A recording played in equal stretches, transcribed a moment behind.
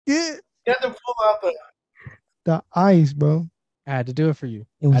You had to pull out the ice, bro. I had to do it for you.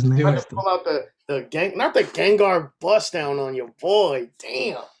 It was you had nasty. to pull out the gang, not the Gengar bust down on your boy.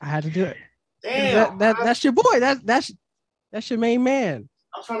 Damn. I had to do it. Damn. That's your boy. That's your main man.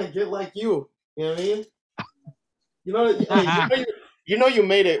 I'm trying to get like you. You know what I mean? You know, hey, you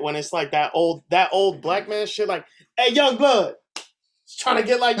made it when it's like that old black man shit. Like, hey, young blood, trying to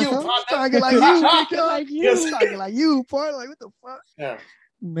get like you, partner. Trying to get like you, like you, trying to get like you, partner. Like what the fuck? Yeah,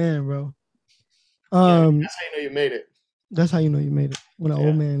 man, bro. yeah, that's how you know you made it. That's how you know you made it. When an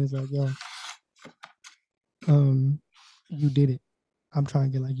old man is like, yo, you did it. I'm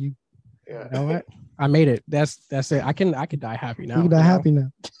trying to get like you. Yeah. You know what? I made it. That's it. I can die happy now. You can die happy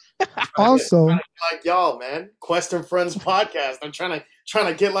now. Also, like y'all, man. Quest and Friends podcast. I'm trying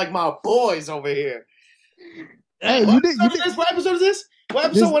to get like my boys over here. Hey, what episode is this? What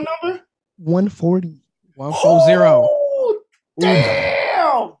episode? What number? 140. 140. Oh,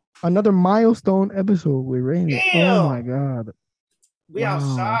 damn! Another milestone episode with Rainey. Damn. Oh my god. We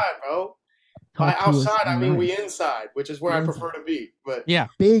outside, bro. By outside, I mean we inside, which is where I prefer to be. But yeah,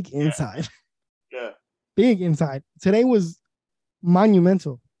 big inside. Yeah. Big inside. Today was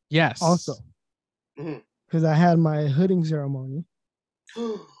monumental. Yes. Also, because I had my hooding ceremony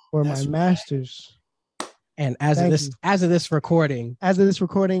for my master's. And as of this recording,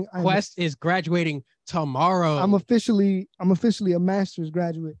 Quest is graduating tomorrow. I'm officially a master's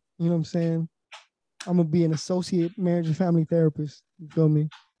graduate. You know what I'm saying? I'm gonna be an associate marriage and family therapist. You feel me?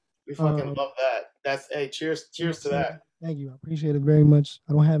 We fucking love that. That's cheers to that. Thank you. I appreciate it very much.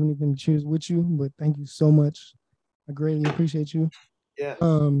 I don't have anything to cheers with you, but thank you so much. I greatly appreciate you. Yeah.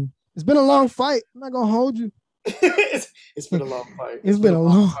 It's been a long fight. I'm not gonna hold you. It's been a long fight. It's been a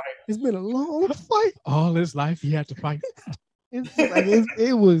long fight. All his life he had to fight.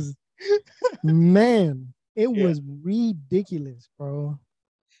 It was was ridiculous, bro.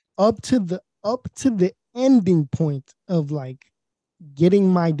 Up to the ending point of like getting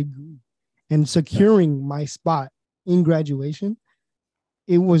my degree and securing my spot in graduation.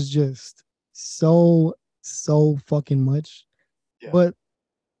 It was just so fucking much. Yeah. But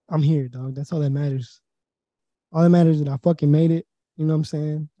I'm here, dog. That's all that matters. All that matters is that I fucking made it. You know what I'm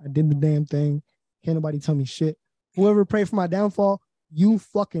saying? I did the damn thing. Can't nobody tell me shit. Whoever prayed for my downfall, you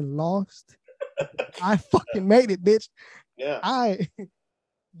fucking lost. I fucking made it, bitch. Yeah.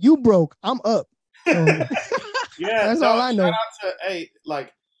 You broke. I'm up. So, yeah. That's all I know. Shout out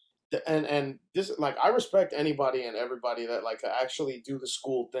to, and this, like, I respect anybody and everybody that like actually do the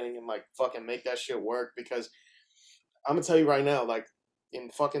school thing and like fucking make that shit work, because I'm gonna tell you right now, like, in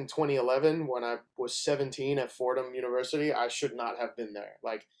fucking 2011, when I was 17 at Fordham University, I should not have been there.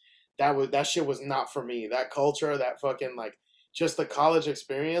 Like, that shit was not for me. That culture, that fucking, like, just the college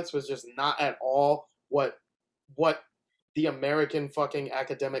experience was just not at all what the American fucking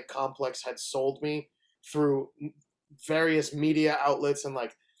academic complex had sold me through various media outlets and,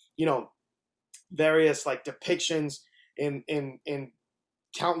 like, you know, various like depictions in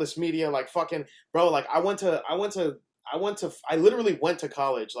countless media. Like, fucking bro, like I literally went to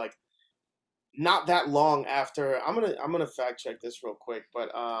college like not that long after. I'm gonna fact check this real quick, but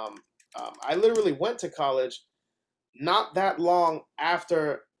I literally went to college not that long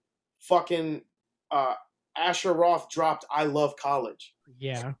after fucking Asher Roth dropped "I Love College."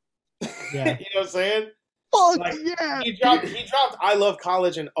 Yeah. You know what I'm saying? Fuck like, yeah. He dropped "I Love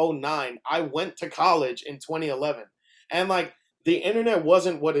College" in 2009. I went to college in 2011, and like the internet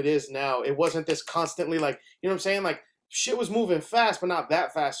wasn't what it is now. It wasn't this constantly like, you know what I'm saying? Like, shit was moving fast, but not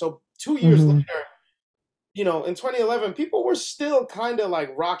that fast. So 2 years later, you know, in 2011, people were still kind of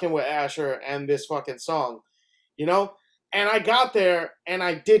like rocking with Asher and this fucking song, you know? And I got there and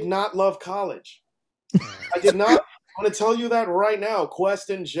I did not love college. I did not. I'm going to tell you that right now. Quest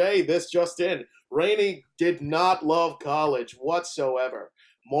and Jay, this just in. Rainey did not love college whatsoever.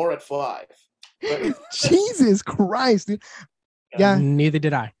 More at 5. But, Jesus Christ, dude. Yeah. Neither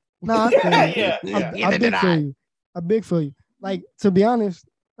did I. No, I big for you. Like, to be honest,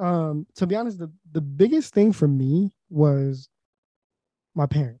 the biggest thing for me was my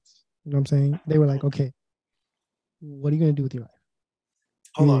parents. You know what I'm saying? They were like, okay, what are you gonna do with your life?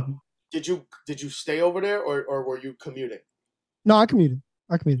 Hold on. Did you stay over there or were you commuting? No, I commuted.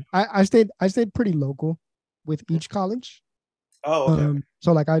 I stayed pretty local with each college. Oh, okay.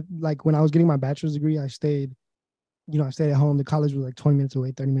 So like when I was getting my bachelor's degree, I stayed at home. The college was like 20 minutes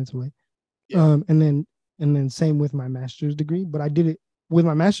away, 30 minutes away. Yeah. And then same with my master's degree, but I did it with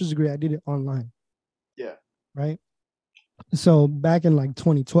my master's degree. I did it online. Yeah. Right. So back in like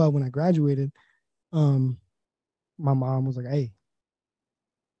 2012 when I graduated, my mom was like, "Hey,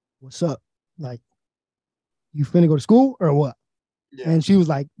 what's up? Like, you finna go to school or what?" Yeah. And she was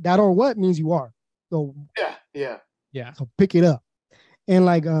like, that or what means you are. So yeah. So pick it up. And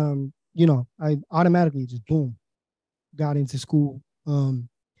like I automatically just boom, got into school.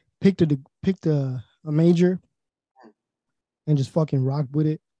 Picked a major and just fucking rocked with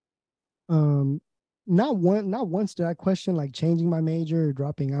it. Not once did I question like changing my major or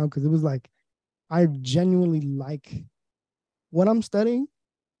dropping out, because it was like I genuinely like what I'm studying.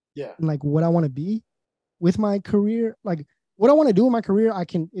 Yeah. And like what I want to be with my career. Like what I want to do in my career,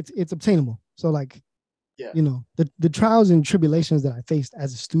 it's obtainable. So like, the trials and tribulations that I faced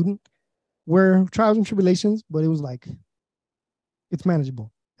as a student were trials and tribulations, but it was like it's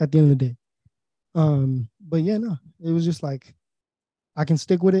manageable at the end of the day. But yeah, no, it was just like I can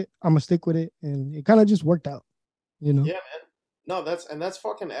stick with it. I'm gonna stick with it, and it kind of just worked out, Yeah, man. No, that's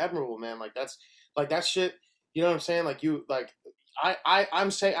fucking admirable, man. Like that shit. You know what I'm saying? Like you, like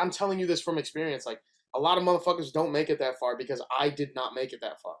I'm telling you this from experience. Like a lot of motherfuckers don't make it that far because I did not make it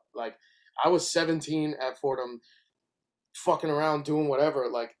that far. Like I was 17 at Fordham, fucking around doing whatever,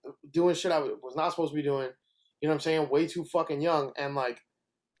 like doing shit I was not supposed to be doing. You know what I'm saying? Way too fucking young, and like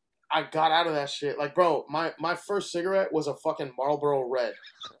I got out of that shit. Like, bro, my first cigarette was a fucking Marlboro Red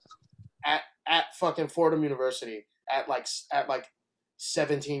at fucking Fordham University at like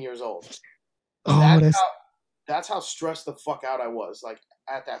 17 years old. That's how stressed the fuck out I was. Like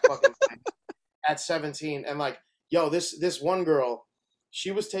at that fucking time, at 17, and like, yo, this one girl,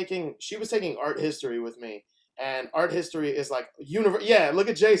 she was taking art history with me, and art history is like Yeah, look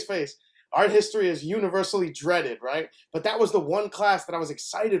at Jay's face. Art history is universally dreaded, right? But that was the one class that I was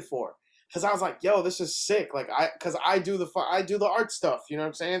excited for, because I was like, yo, this is sick. Like because I do the art stuff. You know what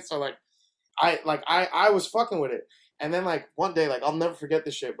I'm saying? So like I was fucking with it. And then like one day, like I'll never forget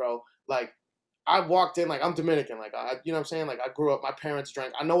this shit, bro. Like I walked in, like I'm Dominican, like you know what I'm saying? Like I grew up, my parents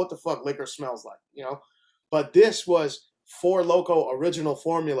drank. I know what the fuck liquor smells like, you know? But this was Four Loko original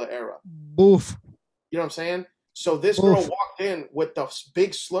formula era. Boof. You know what I'm saying? So this girl walked in with the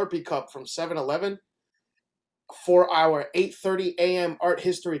big Slurpee cup from 7-Eleven for our 8:30 a.m. art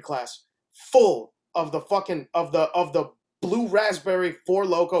history class, full of the fucking of the blue raspberry Four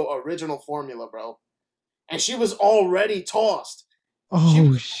Loko original formula, bro. And she was already tossed.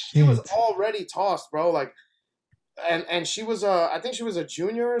 She was already tossed, bro. Like, and she was I think she was a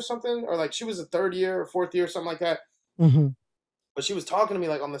junior or something, or like she was a third year or fourth year or something like that. Mm-hmm. But she was talking to me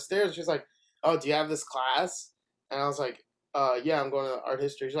like on the stairs. She's like, "Oh, do you have this class?" And I was like, yeah, I'm going to art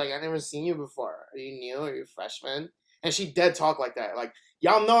history." She's like, "I never seen you before. Are you new? Are you a freshman?" And she dead talk like that. Like,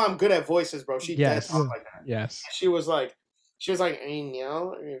 y'all know I'm good at voices, bro. She dead talk like that. Yes. She was like, "Are you new?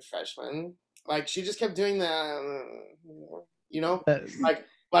 Are you a freshman?" Like, she just kept doing that, you know, like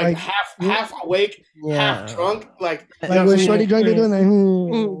half awake, half drunk, like when Shorty drunk, they doing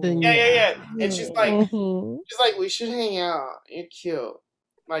that. Yeah. And she's like, "We should hang out. You're cute."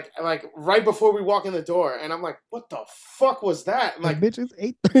 Like right before we walk in the door, and I'm like, "What the fuck was that?" And like, bitch, it's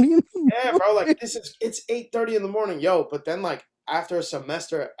 8:30. Yeah, bro. Like it's 8:30 in the morning, yo. But then like after a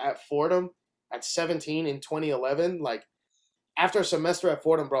semester at Fordham at 17 in 2011, like after a semester at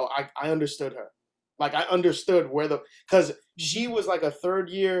Fordham, bro, I understood her. Like I understood because she was like a third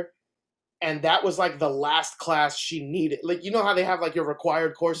year, and that was like the last class she needed. Like, you know how they have like your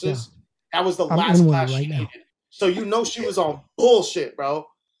required courses? Yeah. That was the last class she needed. So you know she was on bullshit, bro.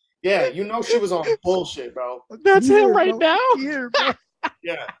 Yeah, you know she was on bullshit, bro. That's him right now.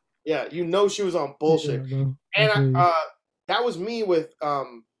 Yeah. You know she was on bullshit. And that was me with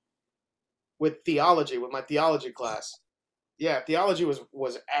theology, with my theology class. Yeah, theology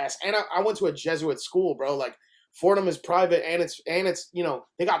was ass. And I went to a Jesuit school, bro. Like Fordham is private, and it's you know,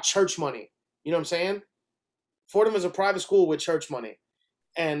 they got church money. You know what I'm saying? Fordham is a private school with church money.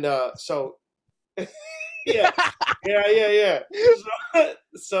 And so yeah.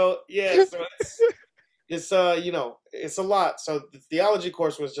 So it's you know, it's a lot. So the theology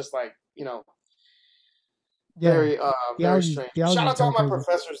course was just like, you know, very strange. Shout out to all my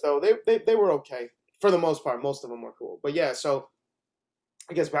professors though. They were okay for the most part. Most of them were cool. But yeah, so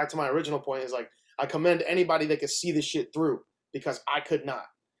I guess back to my original point is like, I commend anybody that could see this shit through, because I could not.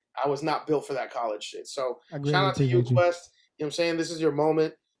 I was not built for that college shit. So shout out to you, Quest. You know what I'm saying? This is your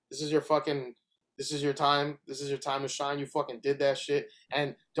moment. This is your time. This is your time to shine. You fucking did that shit.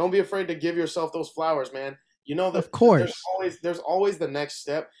 And don't be afraid to give yourself those flowers, man. You know that, of course, there's always the next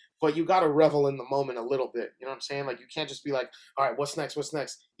step, but you got to revel in the moment a little bit. You know what I'm saying? Like, you can't just be like, all right, what's next?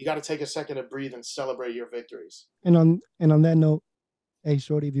 You got to take a second to breathe and celebrate your victories. And on that note, hey,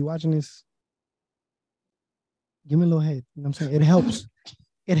 Shorty, if you're watching this, give me a little head. You know what I'm saying? It helps.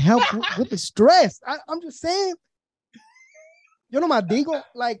 It helps with the stress. I'm just saying. You know my dingo?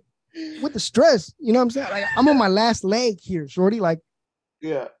 Like, with the stress. You know what I'm saying? Like I'm on my last leg here, shorty. Like,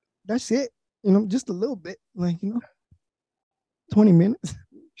 yeah, that's it. You know, just a little bit. Like, 20 minutes.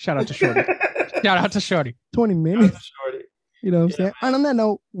 Shout out to Shorty. Shout out to Shorty. 20 minutes. Shorty. You know what I'm saying? And on that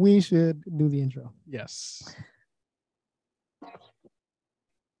note, we should do the intro. Yes.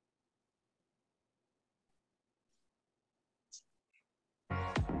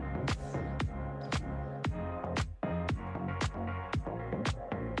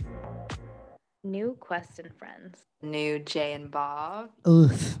 New Quest and Friends. New Jay and Bob.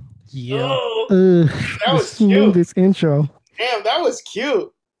 Ugh. Yeah. That was cute. This intro. Damn, that was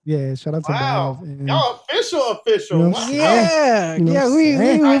cute. Yeah, shout out to Bob. Y'all official. You know wow. Yeah, we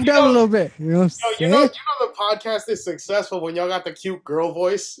moved up a little bit. You know the podcast is successful when y'all got the cute girl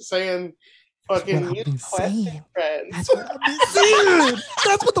voice saying fucking New Quest and Friends. That's what I've been saying.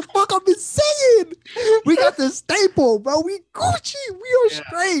 That's what the fuck I've been saying. We got the staple, bro. We Gucci. We are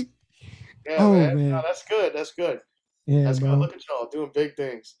straight. Yeah, man. No, that's good. That's good. Yeah, that's bro. good. Look at y'all doing big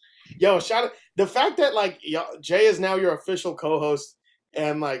things. Yo, shout out the fact that like Jay is now your official co-host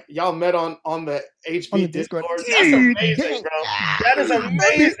and like y'all met on the HB Discord. That's amazing, bro. That is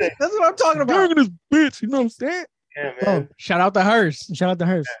amazing. That's what I'm talking about. This bitch, you know what I'm saying? Yeah, man. Shout out to Hers. Shout out to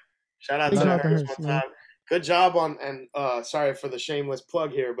Hers. Yeah. Shout out to Hers one time. Good job on and sorry for the shameless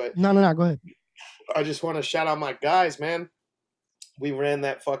plug here, but no, go ahead. I just want to shout out my guys, man. We ran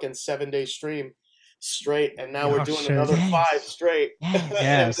that fucking 7-day stream straight, and now we're doing another 5 straight.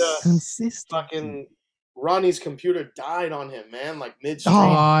 Yes. And, consistent. Fucking Ronnie's computer died on him, man. Like midstream.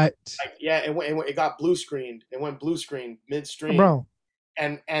 Like, it got blue screened. It went blue screen midstream, bro.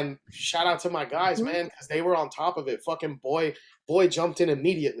 And shout out to my guys, man, because they were on top of it. Fucking boy jumped in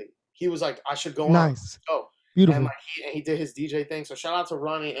immediately. He was like, I should go on. Nice. Oh, beautiful. And like he did his DJ thing. So shout out to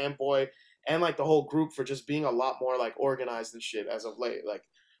Ronnie and Boy. And like the whole group for just being a lot more like organized and shit as of late. Like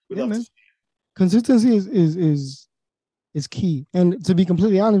we love to see it. Consistency is key. And to be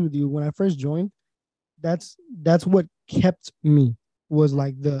completely honest with you, when I first joined, that's what kept me was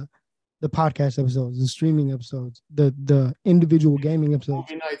like the podcast episodes, the streaming episodes, the individual gaming episodes,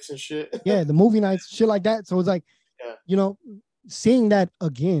 movie nights and shit. Yeah, the movie nights, shit like that. So it's like, seeing that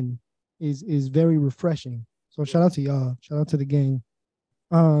again is very refreshing. So shout out to y'all. Shout out to the gang.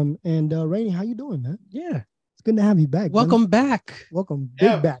 And Rainey, how you doing, man? Yeah, it's good to have you back. Welcome back. Welcome,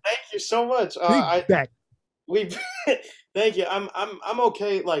 big back. Thank you so much. Big back. Thank you. I'm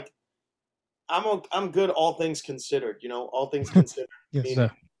okay. Like, I'm good. All things considered, all things considered. Yes,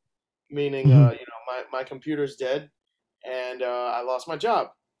 meaning, my computer's dead, and I lost my job.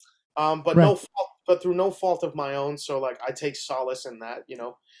 But no fault, but through no fault of my own. So like, I take solace in that.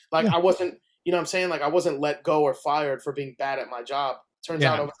 I wasn't. You know what I'm saying? Like, I wasn't let go or fired for being bad at my job. Turns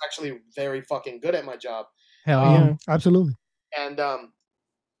out I was actually very fucking good at my job. Hell yeah, absolutely. And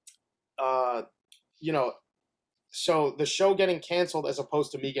so the show getting canceled as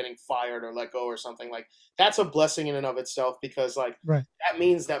opposed to me getting fired or let go or something, like that's a blessing in and of itself, because like that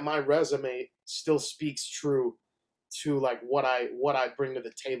means that my resume still speaks true to like what I bring to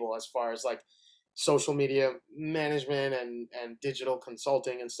the table as far as like social media management and digital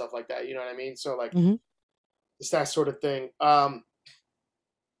consulting and stuff like that. You know what I mean? So like it's that sort of thing. But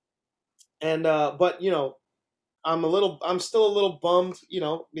I'm still a little bummed,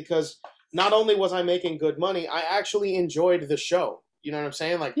 because not only was I making good money, I actually enjoyed the show. You know what I'm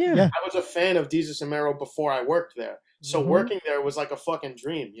saying? Like, I was a fan of Jesus and Mero before I worked there. So working there was like a fucking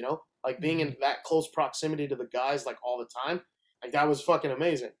dream, like being in that close proximity to the guys, like all the time, like that was fucking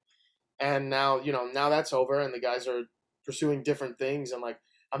amazing. And now, now that's over and the guys are pursuing different things, and like,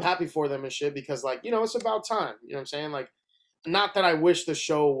 I'm happy for them and shit, because like, it's about time. You know what I'm saying? Like, not that I wish the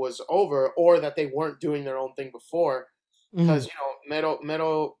show was over or that they weren't doing their own thing before, because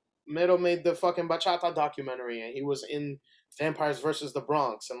Mero made the fucking bachata documentary, and he was in Vampires versus the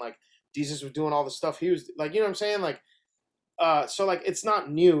Bronx, and like Jesus was doing all the stuff he was like, you know what I'm saying? Like, so like it's not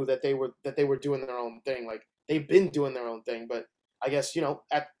new that they were doing their own thing. Like they've been doing their own thing, but I guess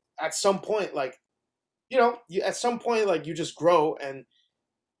at some point, like at some point, like you just grow, and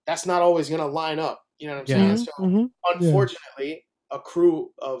that's not always gonna line up. You know what I'm saying? So unfortunately, a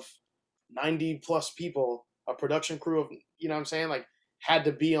crew of 90 plus people, a production crew of, you know what I'm saying, like had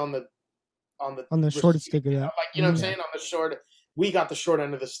to be on the short stick of that. Like, you know what I'm saying? On the short, we got the short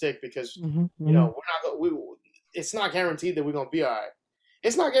end of the stick because it's not guaranteed that we're gonna be all right.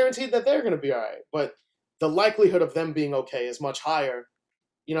 It's not guaranteed that they're gonna be all right, but the likelihood of them being okay is much higher,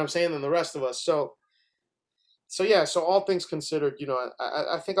 you know what I'm saying, than the rest of us. So all things considered,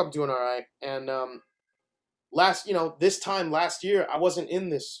 I think I'm doing all right. And this time last year, I wasn't in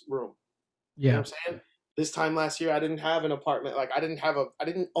this room. You know what I'm saying? this time last year, I didn't have an apartment. Like I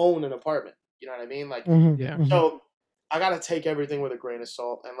didn't own an apartment. You know what I mean? Like, so I gotta take everything with a grain of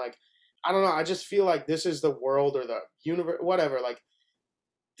salt. And like, I don't know. I just feel like this is the world or the universe, whatever. Like,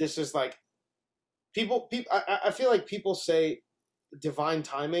 this is like people. I feel like people say divine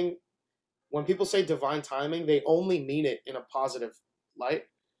timing. When people say divine timing, they only mean it in a positive light.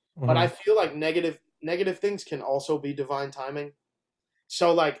 But I feel like negative things can also be divine timing.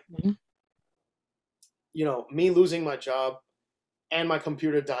 So like, you know, me losing my job and my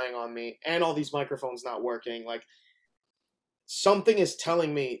computer dying on me and all these microphones not working, like something is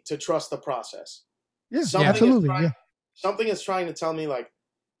telling me to trust the process. Yeah, absolutely. Something is trying to tell me like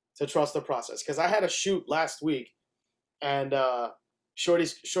to trust the process. Because I had a shoot last week and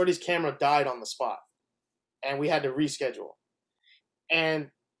Shorty's camera died on the spot and we had to reschedule. And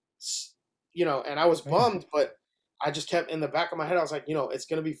you know, and I was bummed, but I just kept in the back of my head, I was like, you know, it's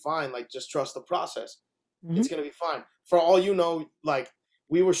gonna be fine. Like, just trust the process. It's gonna be fine. For all you know, like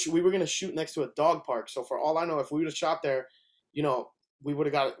we were gonna shoot next to a dog park. So for all I know, if we would have shot there, you know, we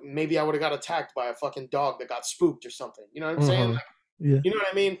would have maybe I would have got attacked by a fucking dog that got spooked or something. You know what I'm saying? Like, you know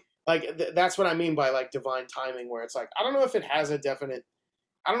what I mean? Like that's what I mean by like divine timing, where it's like I don't know if it has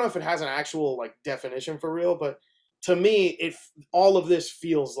an actual like definition for real, but to me, all of this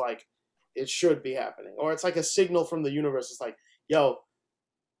feels like it should be happening, or it's like a signal from the universe. It's like, yo,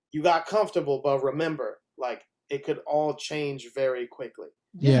 you got comfortable, but remember, like it could all change very quickly.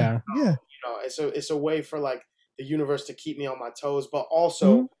 Yeah. You know, it's a way for like the universe to keep me on my toes, but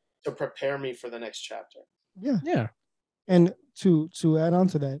also to prepare me for the next chapter. Yeah. And to add on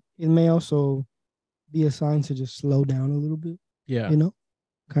to that, it may also be a sign to just slow down a little bit. Yeah. You know,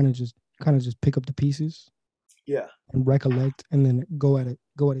 kind of just pick up the pieces. Yeah. And recollect, and then go at a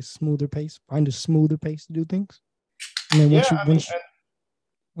smoother pace. Find a smoother pace to do things. And then once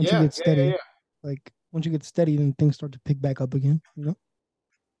you get steady, like once you get steady, then things start to pick back up again. You know.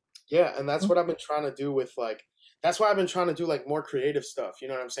 Yeah, and that's what I've been trying to do with like. That's why I've been trying to do like more creative stuff. You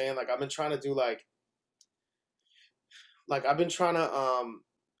know what I'm saying? Like I've been trying to do like I've been trying to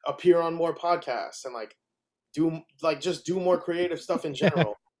appear on more podcasts and like just do more creative stuff in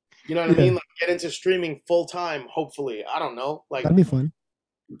general. You know what I mean? Like get into streaming full time, hopefully. I don't know. Like that'd be fun.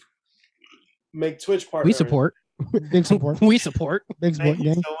 Make Twitch partners. We support. Big support. We support. Big support. Thank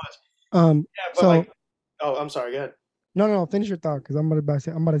you so much. So like, I'm sorry. Go ahead. No. Finish your thought because I'm about to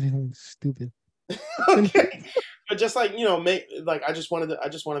say something stupid. Okay, but just like you know, I just want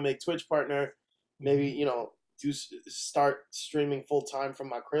to make Twitch partner. Maybe you know, start streaming full time from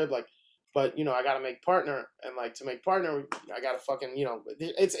my crib. Like, but you know, I gotta make partner, and like to make partner, I gotta fucking you know,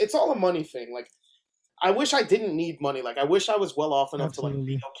 it's all a money thing. Like, I wish I didn't need money. Like, I wish I was well off enough to like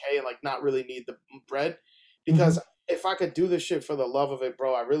be okay and like not really need the bread. Because if I could do this shit for the love of it,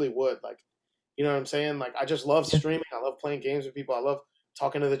 bro, I really would. Like, you know what I'm saying? Like, I just love streaming. I love playing games with people. I love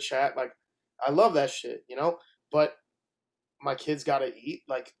talking to the chat. Like, I love that shit, you know? But my kids gotta eat.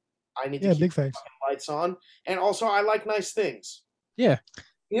 Like, I need to keep the lights on. And also, I like nice things. Yeah.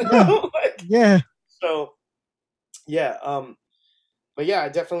 You know? Yeah. So, yeah. But yeah, I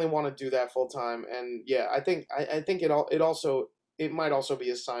definitely want to do that full time. And yeah, I think it might also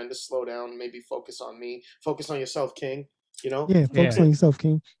be a sign to slow down, maybe focus on me, focus on yourself, King. You know? Yeah, focus on yourself,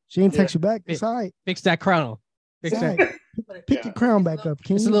 King. She ain't text you back. It's all right. Fix that crown. Pick your crown back up,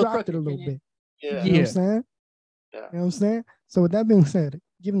 King. You dropped it a little bit. Yeah. You know what I'm saying? Yeah. You know what I'm saying? So with that being said,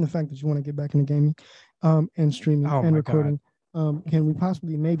 given the fact that you want to get back into gaming and streaming and recording, can we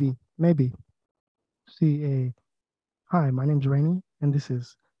possibly maybe see hi, my name's Rainey, and this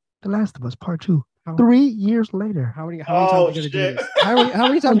is The Last of Us Part 2. 3 years later. How many times are you gonna do this? How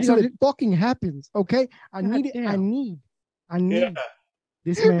many times until it fucking happens? Okay, I need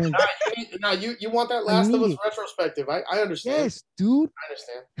this man. You want that Last of Us retrospective? I understand. Yes, dude. I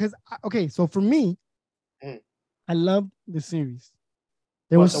understand. Because so for me, I love the series.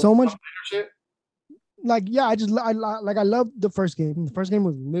 There was so much shit. Like I love the first game. The first game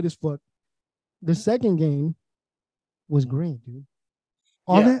was lit as fuck. The second game was great, dude.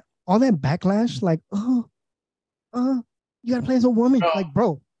 All that backlash, like, you gotta play as a woman. Bro, like,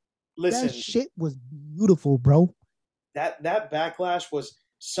 bro, listen, that shit was beautiful, bro. That backlash was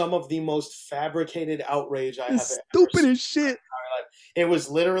some of the most fabricated outrage I have ever seen. Stupid as shit. It was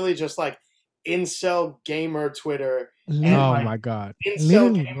literally just like incel gamer Twitter. And my god.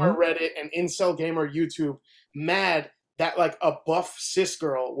 Incel gamer Reddit and incel gamer YouTube mad that like a buff cis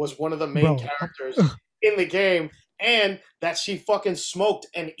girl was one of the main characters in the game, and that she fucking smoked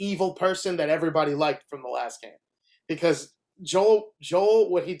an evil person that everybody liked from the last game. Because Joel,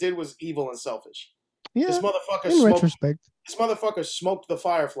 what he did was evil and selfish. Yeah, this motherfucker in retrospect. This motherfucker smoked the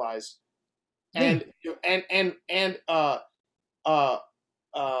Fireflies and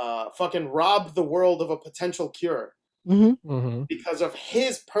fucking robbed the world of a potential cure because of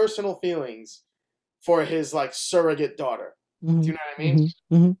his personal feelings for his like surrogate daughter. Do you know what I mean?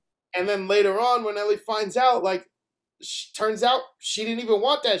 And then later on, when Ellie finds out, like, turns out she didn't even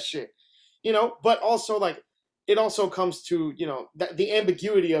want that shit, you know. But also, like, it also comes to, you know, that the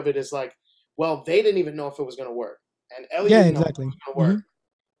ambiguity of it is like, well, they didn't even know if it was gonna work, and Ellie didn't know if it was gonna work.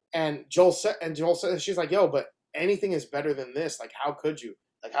 And Joel said, she's like, yo, but anything is better than this. Like, how could you?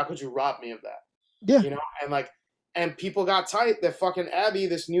 Like, how could you rob me of that? Yeah, you know. And people got tight that fucking Abby,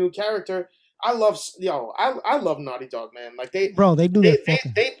 this new character. I love Naughty Dog, man. Like they do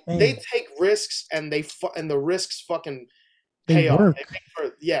that. They take risks and the risks fucking pay off.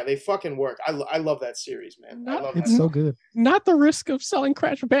 They fucking work. I love that series, man. It's so good. Not the risk of selling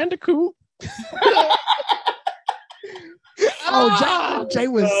Crash Bandicoot. Jay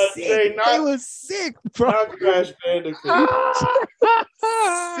was sick. Jay was sick, bro. Not Crash Bandicoot.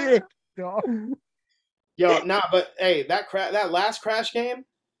 Sick, dog. Yo, but hey, that last Crash game.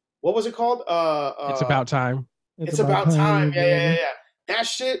 What was it called? It's About Time. It's about time. Yeah. That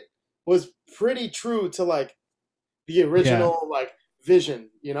shit was pretty true to like the original like vision,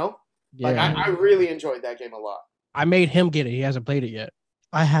 you know? Yeah. Like I really enjoyed that game a lot. I made him get it. He hasn't played it yet.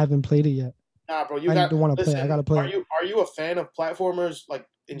 I haven't played it yet. Nah, bro, I don't want to play. I gotta play. Are you a fan of platformers like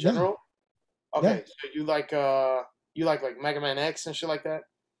in general? Yeah. Okay, so you like Mega Man X and shit like that?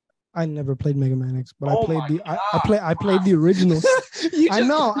 I never played Mega Man X, but I played the originals. I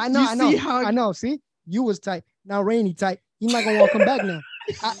know. See, you was tight. Now Rainey tight. He's not gonna want to come back now.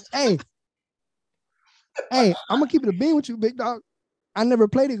 Hey, I'm gonna keep it a bean with you, big dog. I never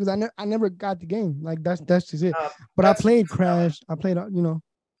played it because I never got the game. Like that's just it. But I played Crash. I played I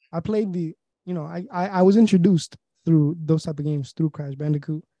was introduced through those type of games through Crash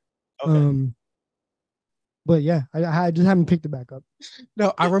Bandicoot. Okay. But yeah, I just haven't picked it back up.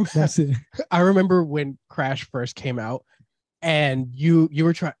 No, I remember. That's it. I remember when Crash first came out, and you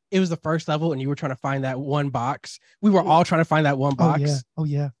were trying. It was the first level, and you were trying to find that one box. We were all trying to find that one box. Oh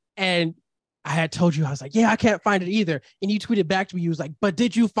yeah. And I had told you, I was like, yeah, I can't find it either. And you tweeted back to me, you was like, but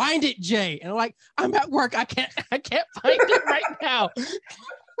did you find it, Jay? And I'm like, I'm at work. I can't find it right now.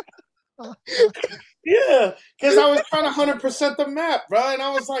 Yeah, because I was trying to 100% the map, bro, and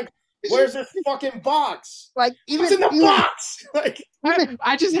I was like, where's this fucking box? Like, what's in the box? Like,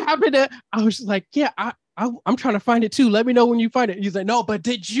 I just happened to. I was like, yeah, I'm trying to find it too. Let me know when you find it. He's like, no, but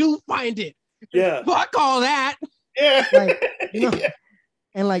did you find it? Yeah. Fuck all that. Yeah. Like, yeah.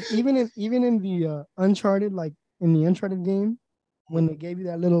 And like even in the Uncharted, like in the Uncharted game, when they gave you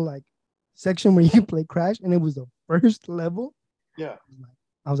that little like section where you can play Crash, and it was the first level. Yeah.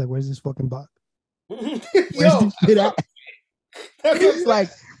 I was like, where's this fucking box? Where's this shit at? It's like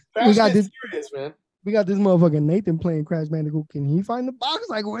we got this serious, man. We got this motherfucking Nathan playing Crash Bandicoot. Can he find the box?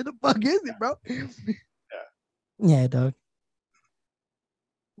 Like, where the fuck is it, bro? Yeah, dog.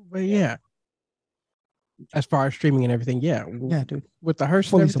 But yeah, as far as streaming and everything, yeah, dude. With the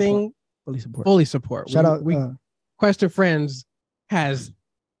Hearst and everything, fully support. Shout out. Quest of Friends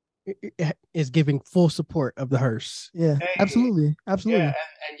is giving full support of the Hearst. Yeah, absolutely. Yeah,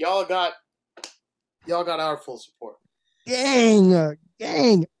 and y'all got our full support.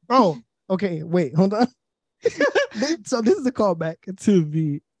 Gang, bro. Okay, wait, hold on. So this is a callback to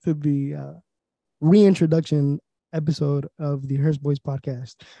the reintroduction episode of the Hearst Boys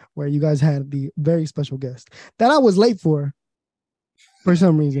podcast, where you guys had the very special guest that I was late for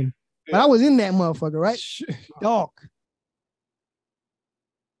some reason, but I was in that motherfucker, right? Dog.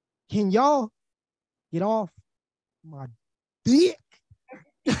 Can y'all get off my dick?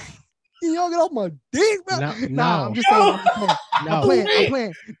 Can y'all get off my dick, bro? No. I'm just saying. I'm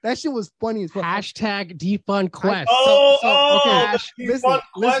playing. That shit was funny as fuck. Hashtag defund Quest. Okay. Listen.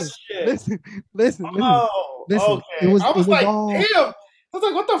 Oh, listen. Okay. I was like, damn. I was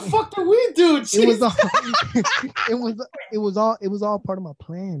like, what the fuck did we do? It was all part of my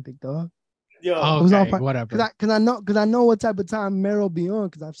plan, big dog. Yo, it was all part, whatever. Because I know what type of time Meryl be on,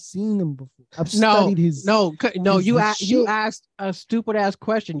 because I've seen him before. I've studied his. No. You asked a stupid ass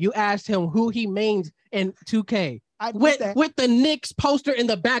question. You asked him who he mains in 2K with the Knicks poster in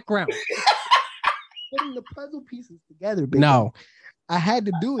the background. Putting the puzzle pieces together. Big no, dog. I had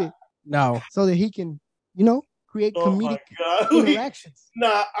to do it. No, so that he can, create comedic interactions.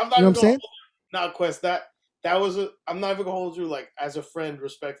 Nah, I'm not. You know what I'm saying? Nah, Quest. That was I'm not even gonna hold you, like, as a friend,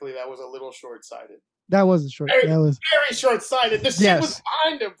 respectfully, that was a little short-sighted. That was very short-sighted. The shit was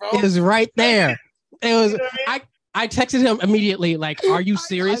behind him, bro. It was right there. It was. You know what I mean? I texted him immediately, like, "Are you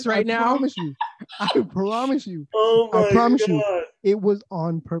serious right now?" I promise you. Oh my I promise God. you. It was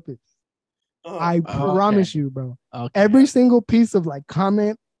on purpose. I promise you, bro. Okay. Every single piece of like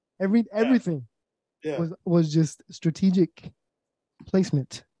comment, everything was just strategic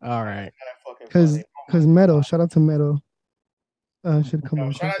placement. All right. Because Meadow, shout out to Meadow. Should come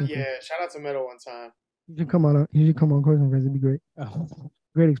on. Shout out to Meadow one time. You should come on. You should come on Course and Friends. It'd be great.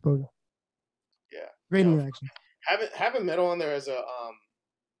 Great exposure. Yeah. Great interaction. Having Meadow on there as a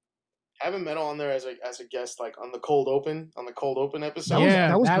guest, like on the cold open episode.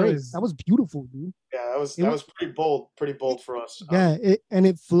 That was great. That was beautiful, dude. Yeah, that was pretty bold for us. Yeah,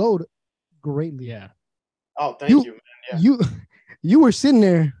 it flowed greatly. Yeah. Oh, thank you, man. Yeah. You were sitting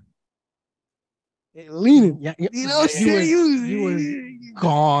there leaning. Yeah, you know what I'm saying? You were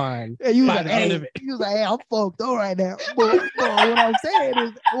gone. Yeah, you was by like, the end of it. He was like, hey, I'm fucked up right now. But what I'm saying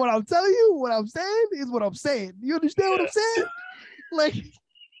is, what I'm telling you, what I'm saying is what I'm saying. You understand what I'm saying? Like,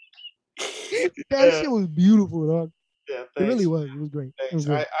 that shit was beautiful, dog. Yeah, it really was. It was great. Thanks. It was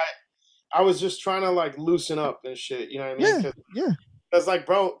great. I was just trying to like loosen up and shit. You know what I mean? Yeah. Because like,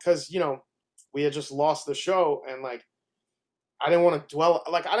 bro, you know, we had just lost the show, and like, I didn't want to dwell.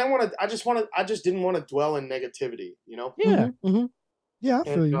 Like, I just didn't want to dwell in negativity. You know? Yeah. Mm-hmm. Yeah, I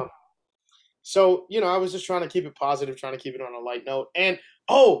feel you. So you know, I was just trying to keep it positive, trying to keep it on a light note. And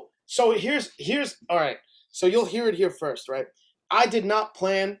so here's all right. So you'll hear it here first, right? I did not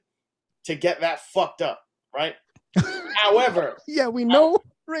plan to get that fucked up, right? However, yeah, we know.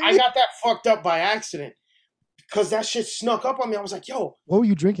 I got that fucked up by accident because that shit snuck up on me. I was like, yo. What were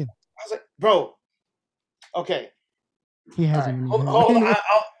you drinking? I was like, bro. Okay. He has right. it. Hold on.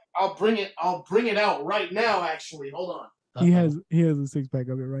 I'll bring it out right now, actually. Hold on. He has a 6-pack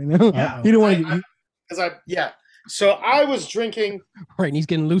of it right now. Yeah. He don't want to. So I was drinking. Rainey's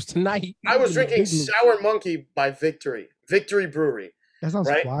getting loose tonight. I was drinking Sour Monkey by Victory Brewery. That sounds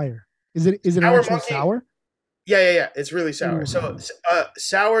fire. Is it actually sour? Yeah. It's really sour. Ooh. So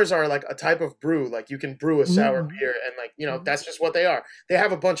sours are like a type of brew. Like you can brew a sour beer, and like you know that's just what they are. They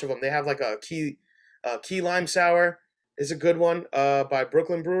have a bunch of them. They have like a key lime sour is a good one by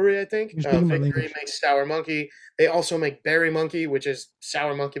Brooklyn Brewery, I think. Victory makes Sour Monkey. They also make Berry Monkey, which is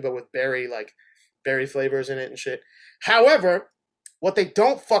Sour Monkey but with berry flavors in it and shit. However, what they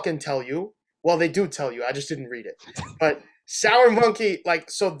don't fucking tell you, well, they do tell you. I just didn't read it, but. Sour Monkey,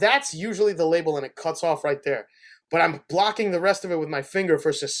 so that's usually the label, and it cuts off right there. But I'm blocking the rest of it with my finger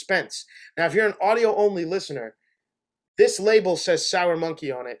for suspense. Now, if you're an audio-only listener, this label says Sour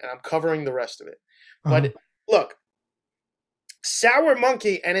Monkey on it, and I'm covering the rest of it. But look, Sour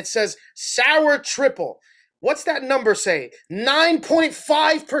Monkey, and it says Sour Triple. What's that number say?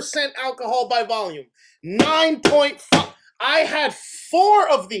 9.5% alcohol by volume. 9.5. I had 4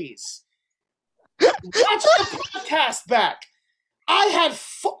 of these. Watch the podcast back. I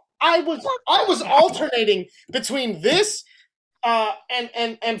was alternating between this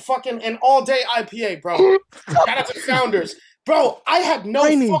and fucking an all day IPA, bro. Shout out to Founders, bro. I had no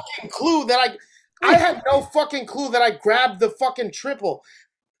fucking clue that I grabbed the fucking triple.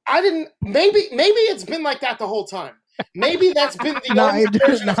 I didn't. Maybe it's been like that the whole time. Maybe that's been the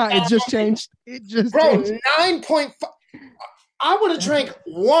version of it just changed. It just bro. changed. 9.5. I would have drank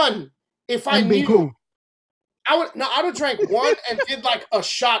one. If I knew, cool. I would have drank one and did like a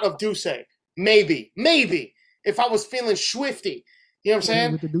shot of Douce. Maybe. If I was feeling swifty. You know what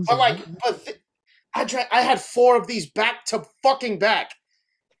I'm saying? I had 4 of these back to fucking back.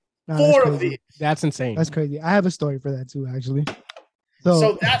 4 of these. That's insane. That's crazy. I have a story for that too, actually.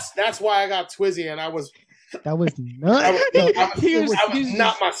 So that's why I got Twizzy, and I was. That was nuts. I was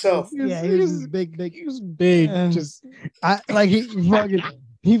not myself. Yeah, he was big. He was big.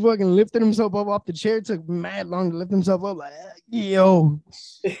 He fucking lifted himself up off the chair. It took mad long to lift himself up. Like, yo,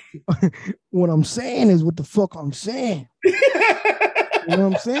 what I'm saying is what the fuck I'm saying. You know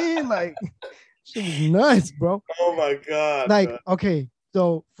what I'm saying? Like, shit was nuts, bro. Oh my god. Like, man. Okay,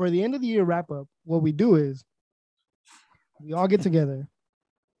 so for the end of the year wrap up, what we do is we all get together,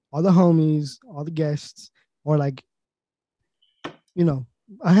 all the homies, all the guests, or like, you know,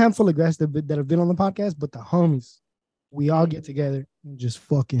 a handful of guests that have been on the podcast, but the homies. We all get together and just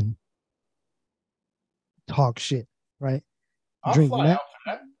fucking talk shit, right? I'll fly out for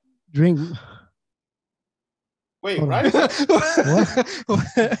that. Drink. Wait, right?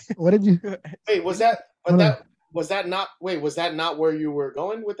 What did you? Wait, was that not where you were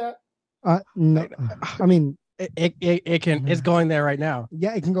going with that? No, I mean, it's going there right now.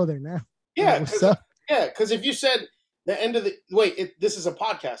 Yeah, it can go there now. Yeah, because if you said. The end of this is a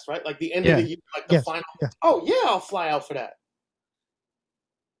podcast, right? Like the end of the year, like the final. Yeah. Oh yeah, I'll fly out for that.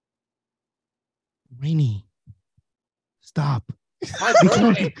 Rainey, stop. My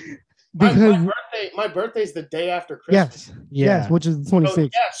birthday. because my birthday's the day after Christmas. yes, which is the 26th. So,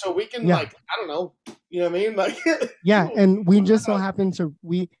 yeah, so we can like, I don't know, you know what I mean? Like, yeah, and we just so happen to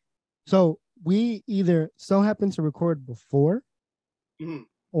we either so happen to record before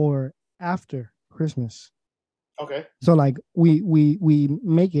or after Christmas. Okay. So like we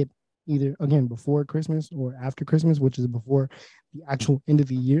make it either again before Christmas or after Christmas, which is before the actual end of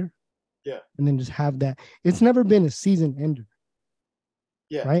the year. Yeah. And then just have that. It's never been a season ender.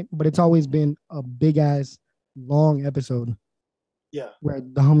 Yeah. Right? But it's always been a big ass long episode. Yeah. Where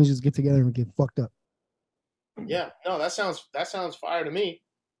the homies just get together and get fucked up. Yeah. No, that sounds fire to me.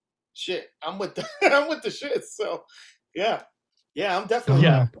 Shit. I'm with the shit. So yeah. Yeah, I'm definitely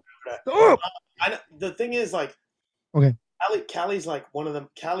the thing is like okay. Cali's like one of them.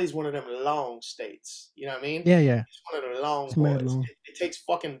 Cali's one of them long states. You know what I mean? Yeah, yeah. It's one of the long boys. It takes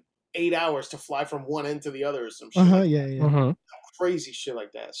fucking 8 hours to fly from one end to the other or some shit. Some crazy shit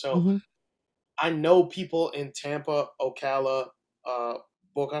like that. So I know people in Tampa, Ocala,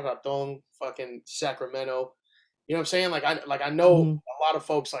 Boca Raton, fucking Sacramento. You know what I'm saying? Like I know a lot of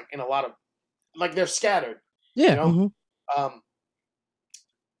folks like in a lot of like they're scattered. Yeah. You know?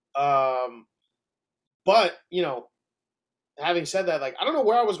 But you know, having said that, like I don't know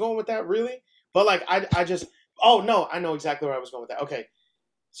where I was going with that really, but like I just I know exactly where I was going with that. Okay,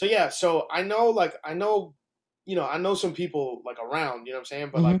 so yeah, so I know I know some people like around, you know what I'm saying,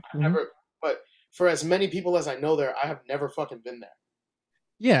 but like I never, but for as many people as I know there, I have never fucking been there.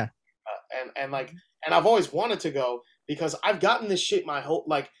 Yeah, and I've always wanted to go because I've gotten this shit my whole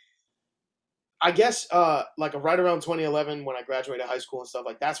like. I guess like right around 2011 when I graduated high school and stuff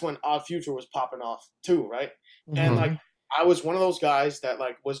like that's when Odd Future was popping off too, right? And like I was one of those guys that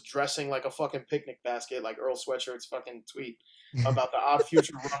like was dressing like a fucking picnic basket, like Earl Sweatshirt's fucking tweet about the Odd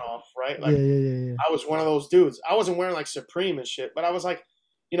Future runoff, right? Like I was one of those dudes. I wasn't wearing like Supreme and shit, but I was like,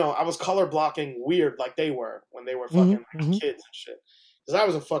 you know, I was color blocking weird like they were when they were fucking kids and shit. Because I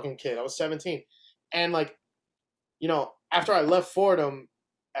was a fucking kid. I was 17, and like, you know, after I left Fordham.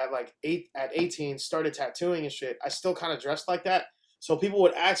 At 18, started tattooing and shit. I still kind of dressed like that. So people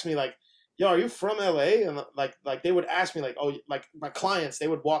would ask me like, "Yo, are you from LA?" And like they would ask me like, "Oh, like my clients." They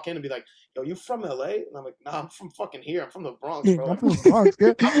would walk in and be like, "Yo, you from LA?" And I'm like, "Nah, I'm from fucking here. I'm from the Bronx, bro." I'm from the Bronx.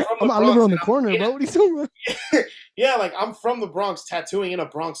 I live on the corner, bro. What are you talking about? Yeah, like I'm from the Bronx, tattooing in a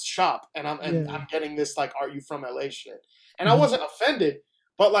Bronx shop, and I'm getting this like, "Are you from LA?" shit. And I wasn't offended,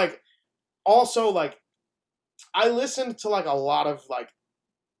 but like also like I listened to like a lot of like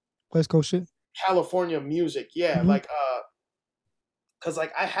West Coast shit, California music, like because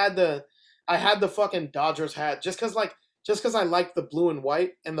like I had the fucking Dodgers hat just because I like the blue and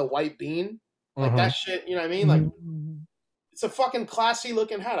white and the white bean, like that shit, you know what I mean? Like it's a fucking classy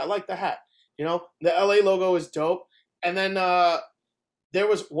looking hat. I like the hat, you know. The LA logo is dope, and then there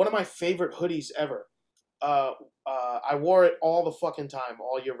was one of my favorite hoodies ever. I wore it all the fucking time,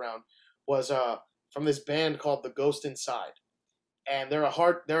 all year round. Was from this band called The Ghost Inside. And they're a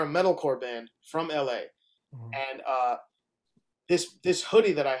metalcore band from LA, and this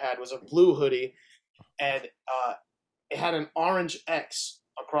hoodie that I had was a blue hoodie, and it had an orange X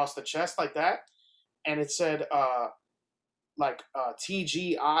across the chest like that, and it said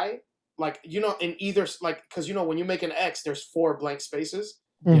TGI, like you know in either like because you know when you make an X there's 4 blank spaces,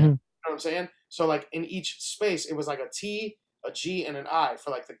 you know what I'm saying? So like in each space it was like a T, a G, and an I for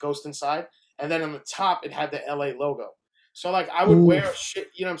like the Ghost Inside, and then on the top it had the LA logo. So like I would wear shit,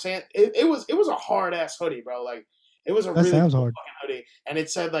 you know what I'm saying? It was a hard ass hoodie, bro. Like it was a really cool fucking hoodie, and it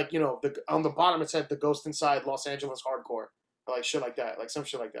said like you know on the bottom it said The Ghost Inside Los Angeles Hardcore, or like shit like that, like some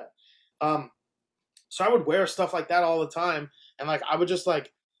shit like that. So I would wear stuff like that all the time, and like I would just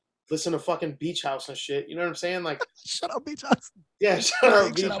like listen to fucking Beach House and shit. You know what I'm saying? Like shut up, Beach House. Yeah, shut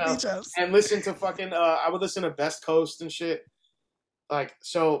up, Beach House. And listen to fucking I would listen to Best Coast and shit. Like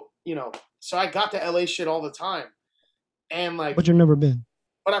so, you know, so I got to LA shit all the time. And like, but you've never been.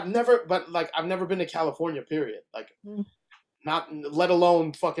 But I've never been to California. Period. Like, not let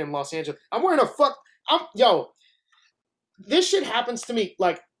alone fucking Los Angeles. I'm wearing this shit happens to me.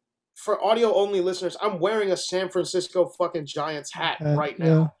 Like, for audio only listeners, I'm wearing a San Francisco fucking Giants hat right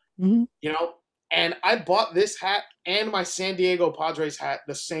now. You know, and I bought this hat and my San Diego Padres hat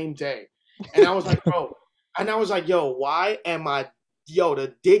the same day, and I was like, bro, and I was like, yo, why am I? Yo,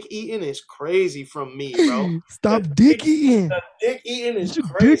 the dick eating is crazy from me, bro. Stop dick eating. The dick eating is Get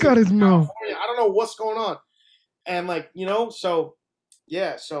crazy. Dick out his mouth. I don't know what's going on. And like, you know, so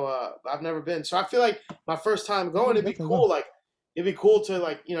yeah, so I've never been. So I feel like my first time going, it'd be cool. Like, it'd be cool to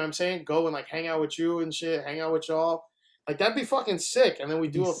like, you know what I'm saying, go and like hang out with you and shit, hang out with y'all. Like that'd be fucking sick. And then we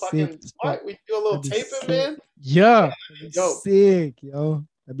do a fucking we do a little taping, man. Yeah. Dope. Sick, yo.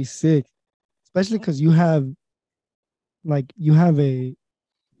 That'd be sick, especially because you have a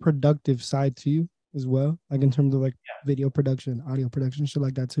productive side to you as well, like in terms of like video production, audio production, shit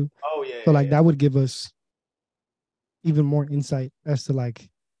like that too. Oh yeah, So yeah, like yeah. that would give us even more insight as to like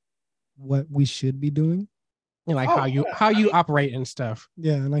what we should be doing. You know, like Oh, how you yeah. how you operate and stuff.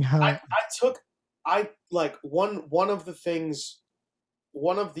 Yeah, and like how I like one of the things,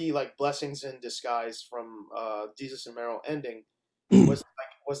 one of the like blessings in disguise from Jesus and Meryl ending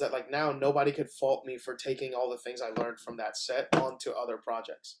was that like now nobody could fault me for taking all the things I learned from that set onto other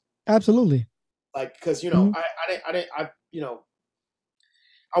projects. absolutely. Like, because Mhm.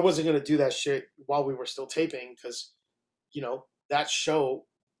 I wasn't gonna do that shit while we were still taping because that show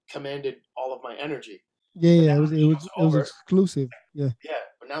commanded all of my energy. Yeah, But yeah, now it was the it was show's it was over. exclusive. Yeah, Yeah,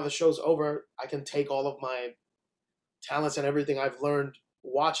 but now the show's over. I can take all of my talents and everything I've learned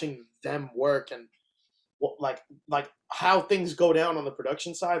watching them work and like how things go down on the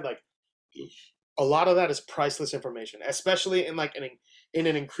production side. Like a lot of that is priceless information, especially in like in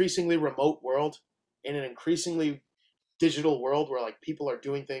an increasingly remote world, in an increasingly digital world where like people are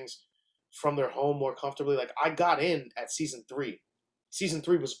doing things from their home more comfortably. Like I got in at season 3. Season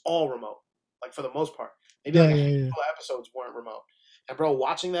 3 was all remote, like for the most part. Maybe yeah, like a yeah, yeah. handful of episodes weren't remote. And bro,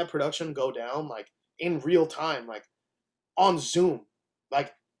 watching that production go down like in real time, like on Zoom,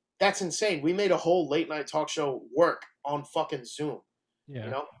 like that's insane. We made a whole late night talk show work on fucking Zoom, you Yeah.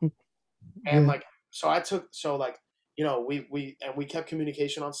 know? And Yeah. like so I took so like we kept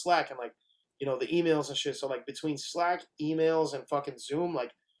communication on Slack and like the emails and shit. So like between Slack, emails, and fucking Zoom,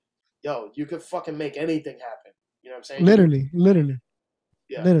 like yo, you could fucking make anything happen. You know what I'm saying? You could, Literally,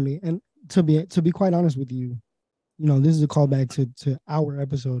 yeah, literally. And to be quite honest with you, this is a callback to our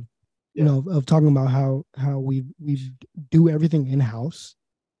episode, yeah, of talking about how we do everything in house.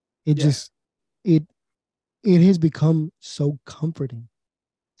 It yeah, just it it has become so comforting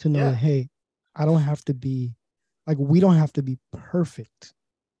to know that yeah, hey, I don't have to be like we don't have to be perfect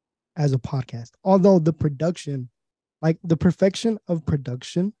as a podcast. Although the production, like the perfection of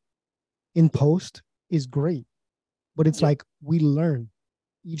production in yeah, post is great, but it's yeah, like we learn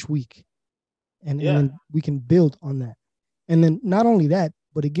each week and yeah, then we can build on that. And then not only that,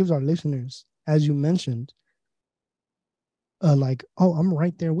 but it gives our listeners, as you mentioned, like, oh, I'm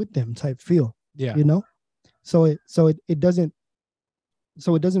right there with them type feel, Yeah. you know? So it doesn't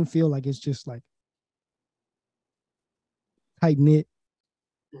feel like it's just like tight knit,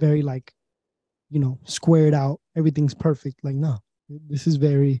 very like, squared out, everything's perfect. Like, no, this is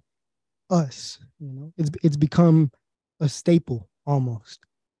very us. It's become a staple almost.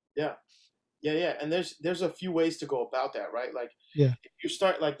 yeah, yeah, yeah. And there's a few ways to go about that, right? Like Yeah. if you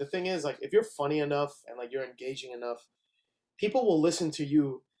start like the thing is like if you're funny enough and like you're engaging enough, people will listen to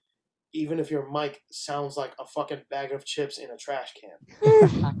you even if your mic sounds like a fucking bag of chips in a trash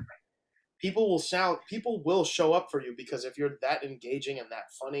can. People will show up for you because if you're that engaging and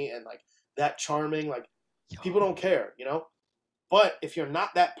that funny and like that charming, like people don't care. But if you're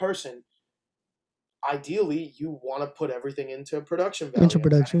not that person, ideally you want to put everything into production value.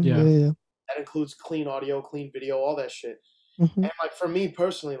 Interproduction. Yeah, Yeah. yeah. That includes clean audio, clean video, all that shit. Mm-hmm. And like for me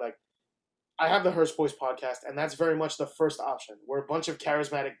personally, like I have the Hearst Boys podcast, and that's very much the first option. We're a bunch of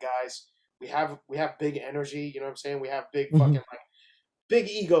charismatic guys. We have big energy. You know what I'm saying? We have big Mm-hmm. fucking like big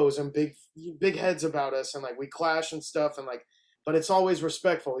egos and big heads about us, and like we clash and stuff, and like, but it's always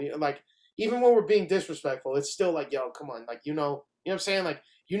respectful. Like even when we're being disrespectful, it's still like, yo, come on, like you know what I'm saying? Like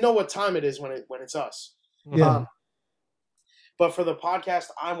what time it is when it's us. Yeah. Um, but for the podcast,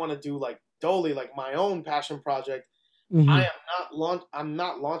 I want to do like Dolly, like my own passion project. Mm-hmm. I'm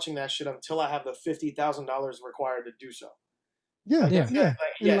not launching that shit until I have the $50,000 required to do so. Yeah. Like Yeah. it's gonna, Yeah. like,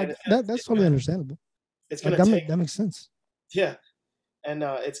 And yeah, like and that's totally understandable. it's Like gonna that take that makes sense. yeah, and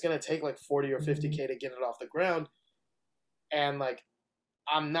it's gonna take like 40 or 50K to get it off the ground, and like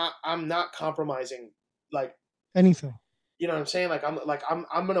I'm not compromising like Anything. you know what I'm saying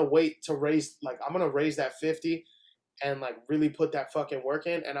I'm gonna wait to raise like I'm gonna raise that 50 and like really put that fucking work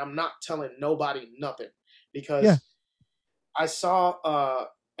in, and I'm not telling nobody nothing Yeah. because I saw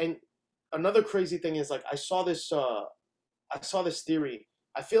and another crazy thing is like I saw this theory.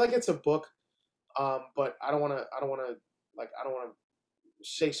 I feel like it's a book, but I don't wanna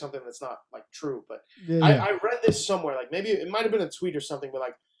say something that's not like true. But Yeah. I, Yeah. I read this somewhere, like maybe it might have been a tweet or something, but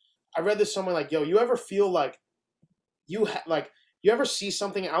like I read this somewhere like, yo, you ever feel like like you ever see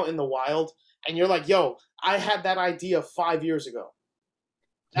something out in the wild and you're like, yo, I had that idea 5 years ago.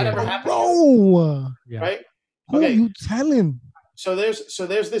 That Yeah. ever happened to you? Bro, Yeah. Right? who Okay. you telling? So there's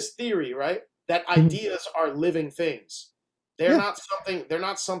this theory, right? That Mhm. ideas are living things. They're Yeah.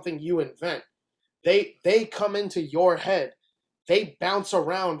 not something you invent. They come into your head they bounce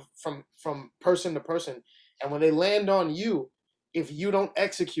around from person to person, and when they land on you, if you don't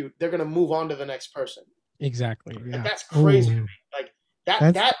execute, they're gonna move on to the next person. Exactly. Like, Yeah. that's crazy to Ooh. me. Like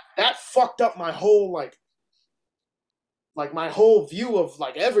that fucked up my whole like my whole view of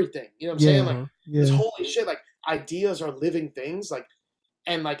like everything. You know what I'm saying? Like this Yeah. holy shit. Like ideas are living things. Like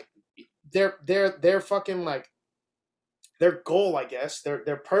and like they're fucking like their goal, I guess,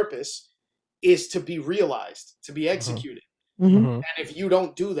 their purpose is to be realized, to be executed. Mhm. Mhm. And if you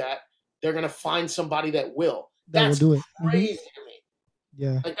don't do that, they're gonna find somebody that will. That will That's do it. crazy to me.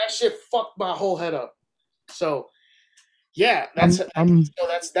 Yeah. Like that shit fucked my whole head up. So yeah, I'm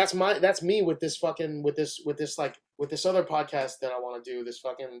that's me with this fucking with this other podcast that I want to do. This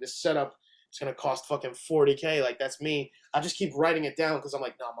setup. It's gonna cost fucking 40K. Like that's me. I just keep writing it down because I'm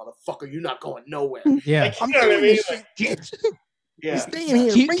like, nah, motherfucker, you're not going nowhere. Yeah. Like, you I'm know what I doing mean? this Like, shit. You're yeah. staying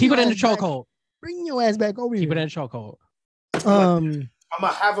here. Keep Bring it in the your ass back. chokehold. Bring your ass back over Keep it here. in the chokehold. I'm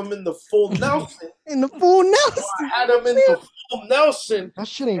gonna have him in the full Nelson. In the full Nelson. I had him in the full Nelson, That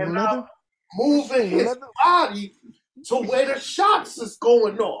shit ain't and leather. I'm moving his body to where the shots is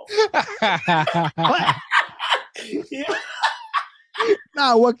going off. Yeah.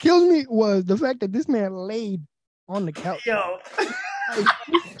 Nah, what killed me was the fact that this man laid on the couch. Yo,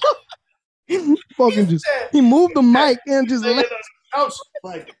 Fucking just he moved the mic and just laying on lay. the couch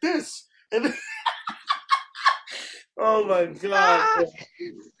like this, and oh my god!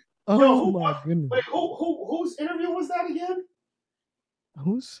 Oh Yo, my goodness. Wait, whose interview was that again?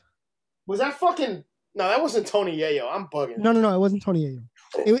 Who's? Was that fucking? No, that wasn't Tony Yayo. I'm bugging. No. It wasn't Tony Ayo.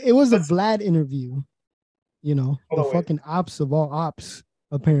 It was a Vlad interview. You know, the wait. fucking ops of all ops,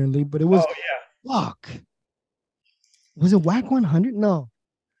 apparently. But it was Oh yeah. fuck. Was it Whack 100? No.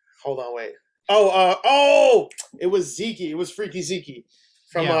 Hold on, wait. Oh, it was Zeke. It was Freaky Zeke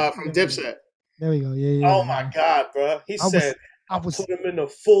from Dipset. There we go. Yeah. Oh my god, bro. He said I was put him in a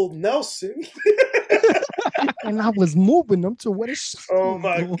full Nelson. and I was moving them to where the shit Oh was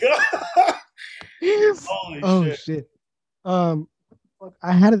my going. god. Holy Oh shit. shit. I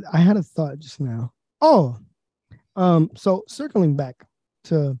had a thought just now. Oh, so circling back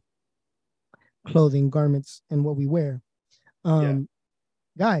to clothing, garments, and what we wear.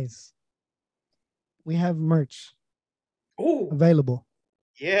 Guys, we have merch Ooh, available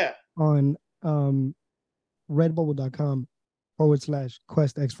yeah. on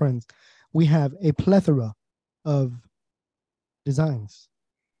redbubble.com/questxfriends. We have a plethora of designs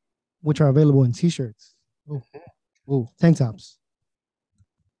which are available in t-shirts. Ooh, tank tops.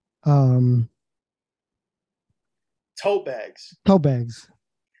 Tote bags. Tote bags.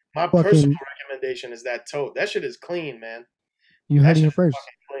 My personal recommendation is that tote. That shit is clean, man. You heard it here first.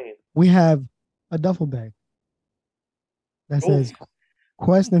 Clean. We have a duffel bag that says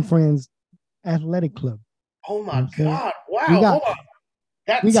Quest and Friends Athletic Club. Oh my god! Wow! Hold on.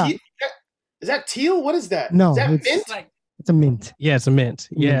 Is that teal? What is that? No, is that it's mint? It's a mint. Yeah, it's a mint.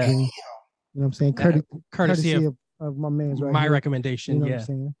 Yeah. You know what I'm saying? Courtesy of my man's right my here. recommendation. You know Yeah. what I'm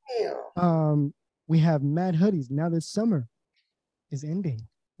saying? Yeah. We have mad hoodies. Now this summer is ending.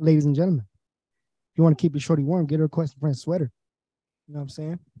 Ladies and gentlemen. If you want to keep your shorty warm, get her a Quest and Friends sweater. You know what I'm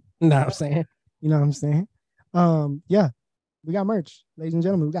saying? You know what I'm saying? You know what I'm saying? Yeah. We got merch. Ladies and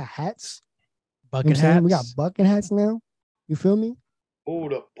gentlemen, we got hats. Bucket hats. We got bucket hats now. You feel me? Oh,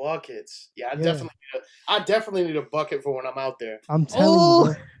 the buckets. Yeah, I definitely need a bucket for when I'm out there. I'm telling you,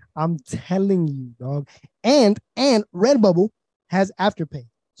 bro. I'm telling you, dog. And Redbubble has Afterpay.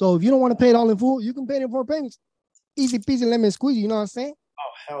 So if you don't want to pay it all in full, you can pay it in 4 payments. Easy peasy lemon squeezy, you know what I'm saying?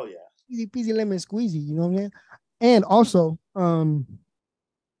 Oh, hell yeah. Easy peasy lemon squeezy, you know what I'm saying? And also,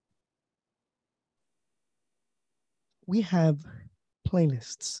 we have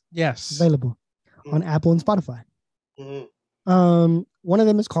playlists available on Apple and Spotify. One of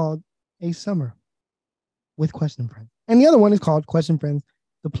them is called A Summer with Question Friends. And the other one is called Question Friends,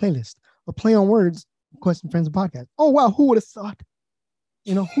 the playlist. A play on words, Question Friends, the podcast. Oh, wow. Who would have thought?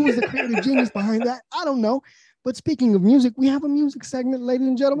 You know, who is the creative genius behind that? I don't know. But speaking of music, we have a music segment, ladies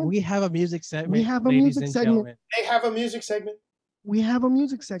and gentlemen. We have a music segment. We have a music segment. They have a music segment. We have a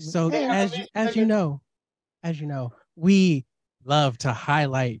music segment. So as you know, we love to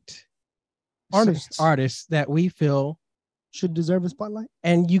highlight artists that we feel should deserve a spotlight,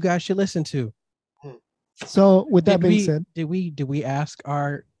 and you guys should listen to. So with that being said, did we ask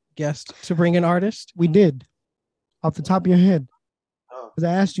our guest to bring an artist? We did. Off the top of your head, because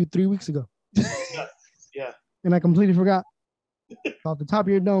I asked you 3 weeks ago. Yeah. And I completely forgot. Off the top of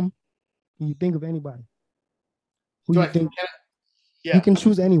your dome, can you think of anybody? Who you think? Yeah. You can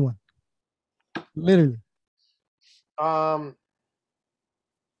choose anyone. Literally.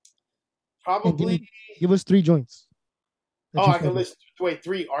 Probably. Give us 3 joints. that Oh, you I can favorite? list. Wait,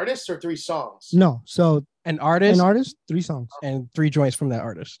 3 artists or 3 songs? No, so An an artist artist, 3 songs. and 3 joints from that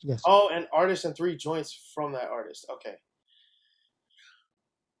artist. Yes. Oh, an artist and 3 joints from that artist. Okay.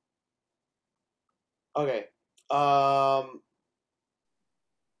 Okay. Um.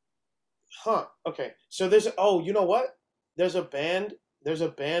 Huh. Okay. So there's. Oh, you know what? There's a band. There's a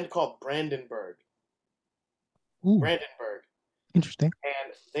band called Brandenburg. Ooh, Brandenburg, interesting.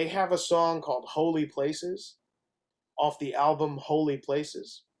 and they have a song called "Holy Places" off the album "Holy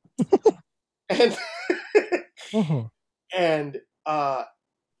Places," and Uh-huh. and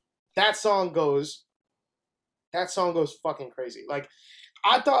that song goes. That song goes fucking crazy. Like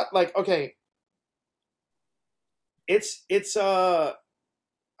I thought. Like okay, it's. I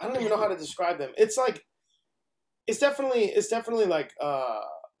don't even know how to describe them. It's like it's definitely like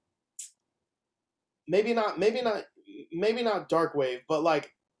maybe not dark wave, but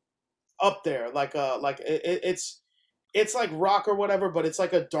like up there, like it's like rock or whatever, but it's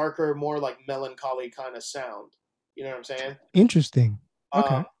like a darker, more like melancholy kind of sound. You know what I'm saying? Interesting.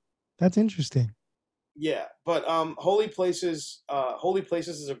 Okay, Um, that's interesting. yeah, but Holy Places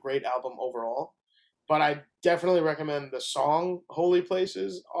is a great album overall, but I definitely recommend the song Holy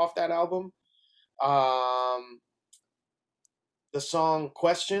Places off that album. Um, the song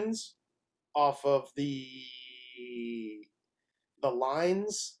Questions off of the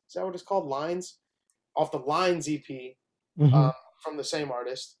Lines. Is that what it's called? Lines off the Lines EP Hmm. from the same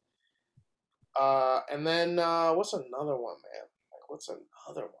artist. And then what's another one, man? Like what's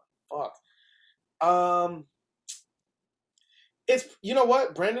another one? Fuck. It's you know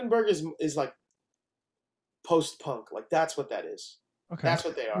what? Brandenburg is like post punk. Like that's what that is. Okay. That's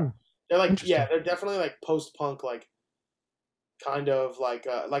what they are. Ooh, They're like interesting. they're definitely like post punk, like kind of like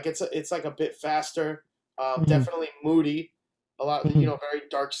it's like a bit faster. Hmm. Definitely moody. A lot, Hmm. very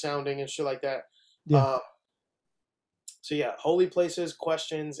dark sounding and shit like that. Yeah. Um, so yeah, Holy Places,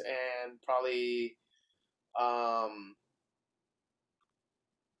 Questions, and probably um,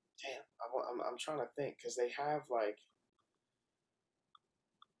 damn, I'm trying to think because they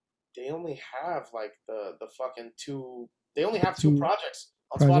only have like the fucking two. They only have 2 2 projects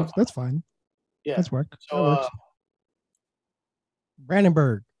on projects. Spotify. That's fine. Yeah. That's work. So That works.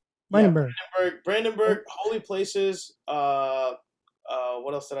 Brandenburg. yeah, Brandenburg. Brandenburg, Oh, Holy Places.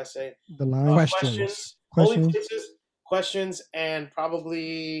 What else did I say? the line. Questions. Questions, Holy Questions. Places, Questions, and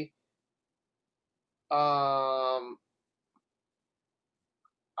probably um,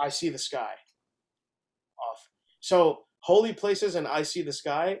 I See the Sky off. So Holy Places and I See the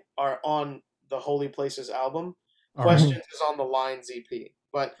Sky are on the Holy Places album. All right. Mhm. Questions is on the Lines EP,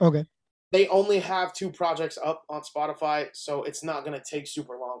 but Okay. they only have 2 projects up on Spotify, so it's not gonna take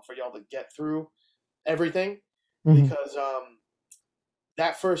super long for y'all to get through everything Hmm. because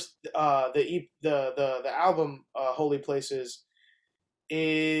that first the album Holy Places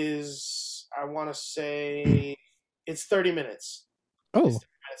is I want to say it's 30 minutes. It's Oh, 30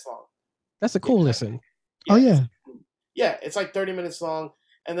 minutes long. that's a Yeah, cool listen. Oh yeah, yeah. it's like 30 minutes long,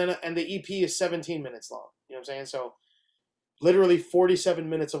 and the EP is 17 minutes long. You know what I'm saying? So literally 47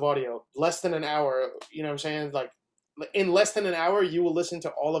 minutes of audio, less than an hour. You know what I'm saying? Like in less than an hour, you will listen to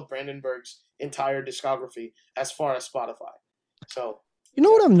all of Brandenburg's entire discography as far as Spotify. So You know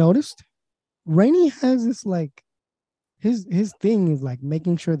yeah, what I've noticed? Rainey has this like his thing is like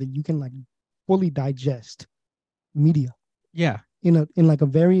making sure that you can like fully digest media Yeah. in like a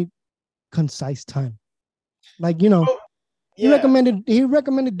very concise time. Like oh, he yeah, recommended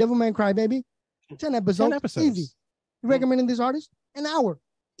Devilman Crybaby, 10 10 episodes, easy. episodes. He recommended this artist, an hour,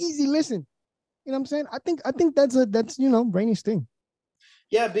 easy listen. You know what I'm saying? I think that's Rainey's thing.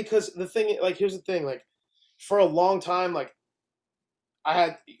 yeah. Because the thing, like, here's the thing, like, for a long time, like,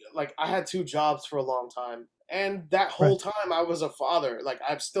 I had 2 jobs for a long time, and that Right. whole time I was a father. Like,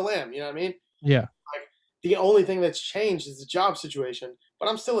 I still am. You know what I mean? Yeah. Like, the only thing that's changed is the job situation, but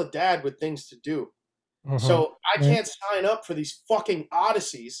I'm still a dad with things to do. Mhm. So I Right. can't sign up for these fucking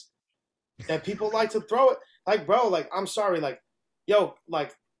odysseys that people like to throw it. Like, bro, like, I'm sorry, like, yo,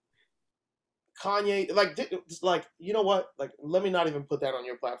 like, Kanye, like, you know what? Like, let me not even put that on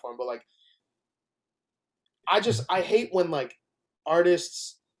your platform, but like, I hate when like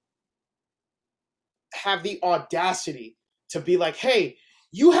artists have the audacity to be like, hey,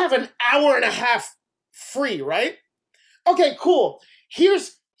 you have an hour and a half free, right? Okay, cool.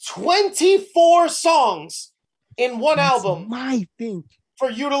 Here's 24 songs in one That's album my thing. for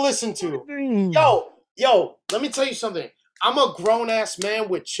you to listen to. My thing. Yo, let me tell you something. I'm a grown ass man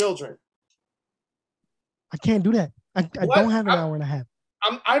with children. I can't do that. I What? don't have an hour and a half.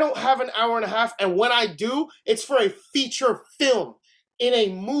 I don't have an hour and a half, and when I do, it's for a feature film in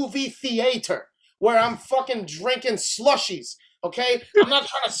a movie theater. where I'm fucking drinking slushies. Okay, I'm not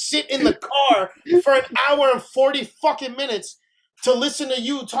trying to sit in the car for an hour and 40 fucking minutes to listen to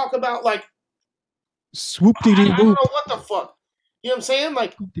you talk about like Swoop I diddy don't whoop. know what the fuck. You know what I'm saying?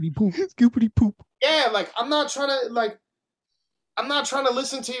 Like, Swoop diddy poop. Scoopity poop. yeah, like I'm not trying to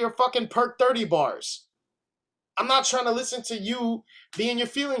listen to your fucking Perk 30 bars. I'm not trying to listen to you be in your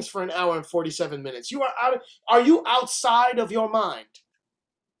feelings for an hour and 47 minutes. Are you outside of your mind?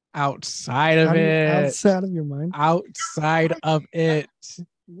 Outside of it. Outside of your mind. Outside of it.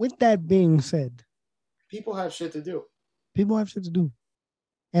 With that being said, People have shit to do. people have shit to do.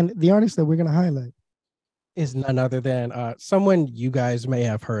 And the artist that we're going to highlight Is none other than someone you guys may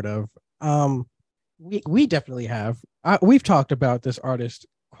have heard of. We definitely have. We've talked about this artist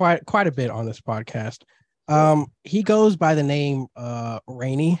quite a bit on this podcast. He goes by the name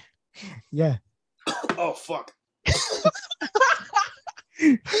Rainey. Yeah. Oh fuck.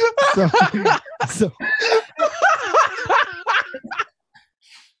 So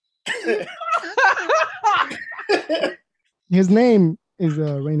his name is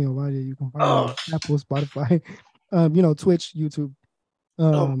Rainey Ovadia. You can find him on Apple, Spotify, Twitch, YouTube.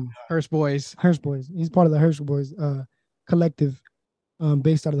 Hearst Boys. Hearst Boys. He's part of the Hearst Boys collective,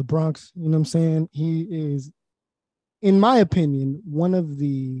 based out of the Bronx. You know what I'm saying? He is, in my opinion, one of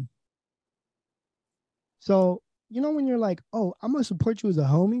the. So when you're like, oh, I'm gonna support you as a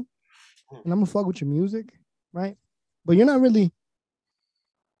homie, and I'm gonna fuck with your music, right? But you're not really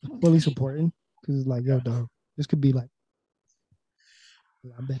fully supporting because it's like, yo, dog, this could be like a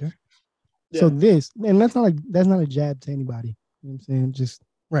lot better. Yeah. So and that's not a jab to anybody. You know what I'm saying? Just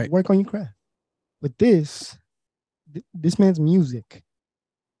work on your craft. But this man's music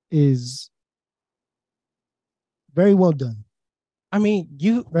is very well done. I mean,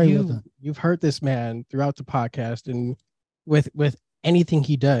 you've heard this man throughout the podcast, and with anything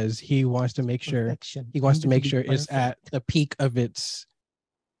he does, he wants to make sure it's at the peak of his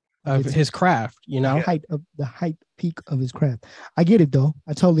craft, the height peak of his craft. I get it though.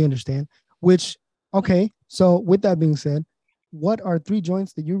 I totally understand. Which, okay, so with that being said, what are 3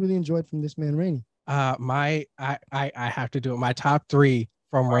 joints that you really enjoyed from this man, Rainey? I have to do it. My top 3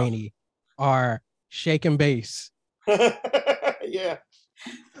 from Rainey are Shake and Bass. Yeah.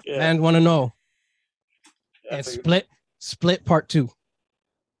 And Want to Know. And Split Part 2.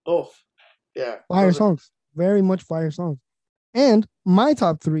 Oh, yeah. Fire songs. Very much fire songs. And my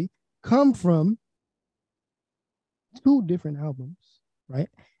top 3 come from 2 different albums, right?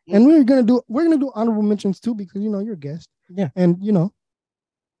 Mm-hmm. And we're gonna do honorable mentions too, because you're a guest. Yeah. And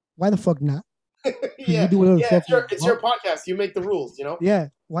why the fuck not? Yeah. It's your podcast. You make the rules, Yeah.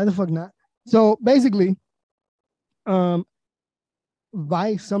 Why the fuck not? So basically,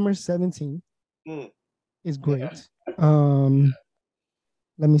 by Summer 17 is great. Yeah.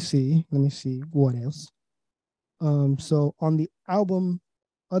 Let me see what else. So on the album,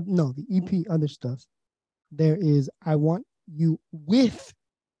 the EP, other stuff, there is I Want You With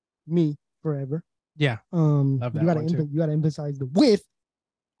Me Forever. Yeah. Love that you gotta emphasize the with.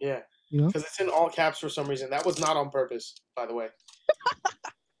 Yeah. Because it's in all caps for some reason. That was not on purpose, by the way.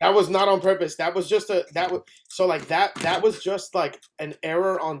 That was not on purpose. That was just that was just like an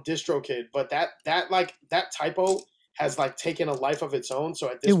error on DistroKid, but that typo has like taken a life of its own. So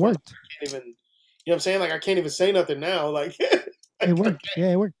at this point, I can't even, you know what I'm saying? Like I can't even say nothing now. Like it worked.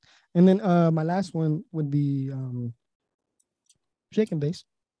 Yeah, it worked. And then my last one would be Shake and Bass.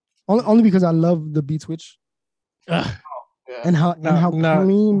 Only because I love the beat switch. Yeah. And how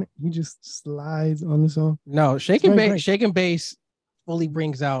clean he just slides on the song. No, Shake and Bass fully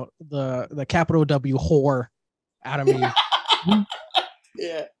brings out the capital W whore out of me.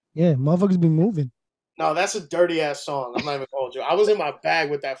 Yeah. Yeah, motherfuckers be moving. No, that's a dirty ass song. I'm not even gonna hold you. I was in my bag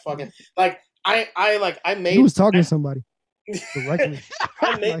with that fucking I made. He was talking to somebody.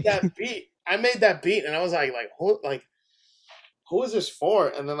 I made that beat. And I was like who is this for?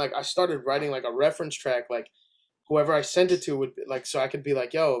 And then like I started writing like a reference track, like whoever I sent it to would be, like, so I could be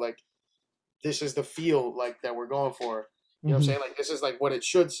like, yo, like this is the feel like that we're going for. You know what I'm saying? Like this is like what it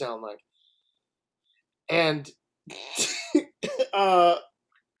should sound like. And I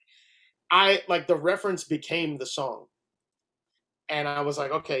like the reference became the song. And I was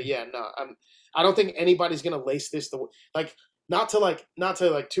like, okay, yeah, no, I don't think anybody's gonna lace this not to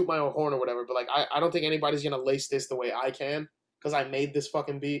toot my own horn or whatever, but like I don't think anybody's gonna lace this the way I can because I made this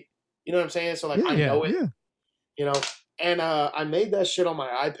fucking beat. You know what I'm saying? So like I know it. Yeah. And I made that shit on my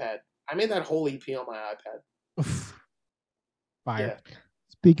iPad. I made that whole EP on my iPad. Fire. Yeah.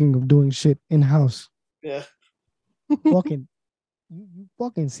 Speaking of doing shit in house. Yeah. You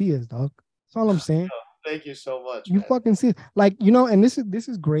fucking see us, dog. That's all I'm saying. Thank you so much, You man. fucking see, like, you know, and this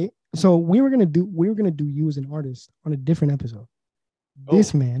is great. So we were gonna do you as an artist on a different episode.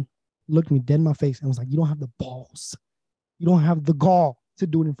 This Oh, man looked me dead in my face and was like, "You don't have the balls. You don't have the gall to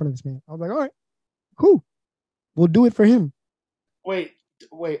do it in front of this man." I was like, "All right, cool. We'll do it for him." wait,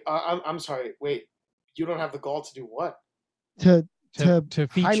 wait. I'm sorry. Wait, you don't have the gall to do what? To To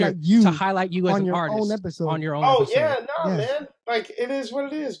feature highlight you to highlight you as on an your own artist on episode. your own Oh episode. yeah, no, Yeah. man. Like it is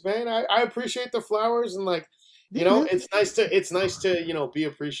what it is, man. I appreciate the flowers and like Yeah, man. it's nice to be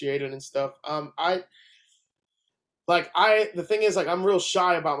appreciated and stuff. The thing is like I'm real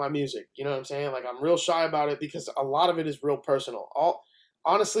shy about my music. You know what I'm saying? Like I'm real shy about it because a lot of it is real personal. All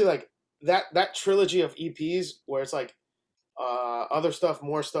honestly, like that trilogy of EPs where it's like other stuff,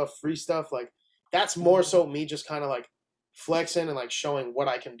 more stuff, free stuff, like that's more so me just kind of like flexing and like showing what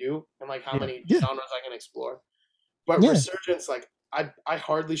I can do and like how Yeah. many Yeah. genres I can explore. But Yeah. Resurgence, like I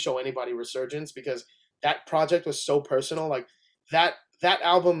hardly show anybody Resurgence because that project was so personal. Like that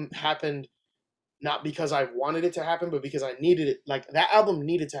album happened not because I wanted it to happen, but because I needed it. Like that album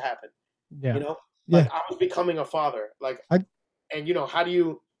needed to happen. Yeah. You know, Yeah. like I was becoming a father. Like, I- and how do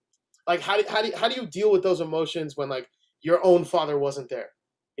you like how do you deal with those emotions when like your own father wasn't there?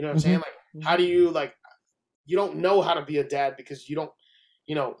 You know what I'm saying? Like, how do you like you don't know how to be a dad because you don't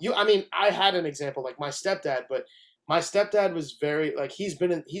I mean I had an example like my stepdad, but my stepdad was very like he's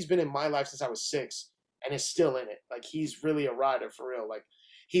been in my life since I was 6 and is still in it. Like he's really a rider for real. Like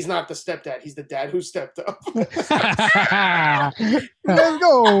he's not the stepdad, he's the dad who stepped up. Let's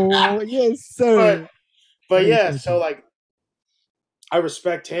go. Yes, sir. But That is yeah, so so true. like I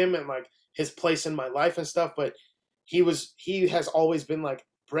respect him and like his place in my life and stuff, but he has always been like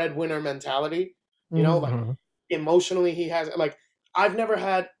breadwinner mentality, Mhm. like Mhm. emotionally he has like I've never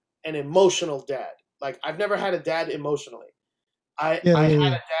had an emotional dad. Like I've never had a dad emotionally. Yeah, I yeah, had yeah.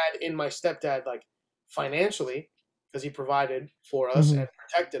 a dad in my stepdad like financially because he provided for us Mhm. and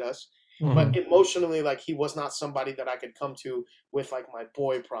protected us, but Mhm. emotionally like he was not somebody that I could come to with like my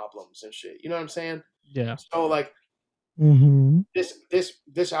boy problems and shit. You know what I'm saying? Yeah. So like Mhm.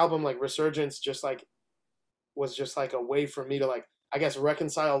 this album like Resurgence just like was just like a way for me to like I guess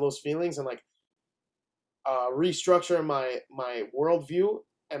reconcile those feelings and like restructure my worldview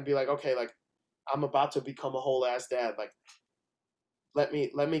and be like, okay, like I'm about to become a whole ass dad. Like let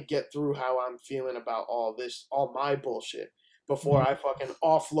me get through how I'm feeling about all my bullshit before I fucking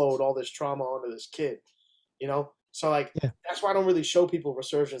offload all this trauma onto this kid. So like Yeah. that's why I don't really show people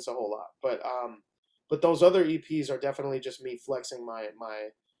Resurgence a whole lot. But those other EPs are definitely just me flexing my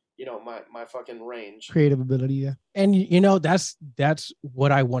fucking range. Creative ability. Yeah. And that's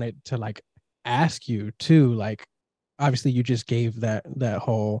what I wanted to like ask you too. Like obviously you just gave that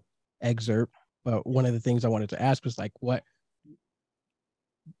whole excerpt, but one of the things I wanted to ask was like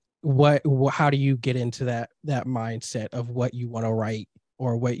how do you get into that mindset of what you want to write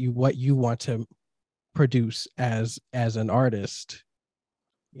or what you want to produce as an artist,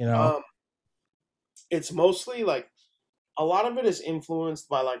 you know? Um, it's mostly like a lot of it is influenced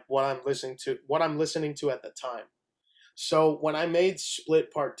by like what I'm listening to at the time. So when I made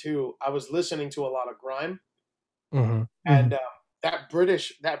Split Part Two, I was listening to a lot of grime, Mhm. and Mhm. that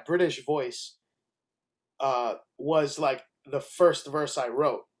British voice was like the first verse I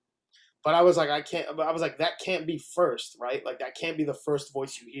wrote. But I was like, I can't. But I was like, that can't be first, right? Like that can't be the first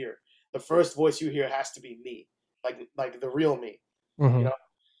voice you hear. The first voice you hear has to be me, like the real me, you Mhm. know.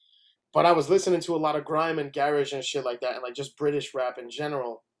 But I was listening to a lot of grime and garage and shit like that, and like just British rap in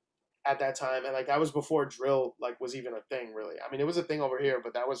general at that time, and like that was before drill like was even a thing, really. I mean, it was a thing over here,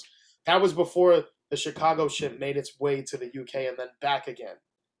 but that was before the Chicago shit made its way to the UK and then back again,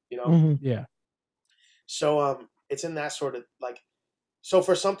 you know. Mhm. Yeah. So it's in that sort of like so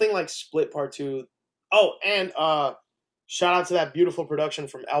for something like Split Part Two. Oh, and shout out to that beautiful production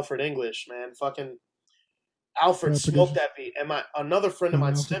from Alfred English, man. Fucking Alfred Proud smoked producer. that beat, and my another friend of Shout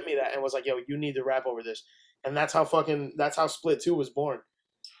out mine Alfred. sent me that and was like, "Yo, you need to rap over this," and that's how Split Two was born.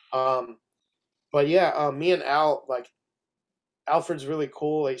 Um, but yeah, me and Al like Alfred's really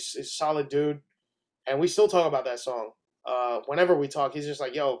cool. He's a solid dude, and we still talk about that song. Whenever we talk, he's just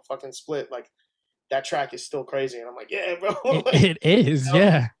like, "Yo, fucking Split, like that track is still crazy," and I'm like, "Yeah, bro." It, Like, it is, you know?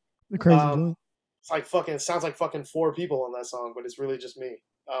 yeah. The crazy Um, joint. it's like fucking sounds like fucking 4 people on that song, but it's really just me.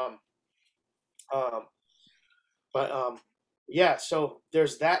 Um, um, but yeah. So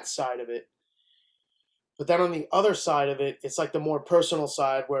there's that side of it. But then on the other side of it, it's like the more personal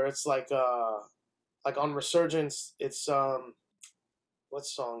side where it's like on Resurgence, it's what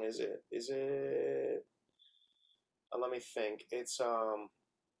song is it? Is it let me think. It's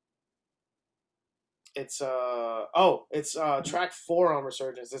track 4 on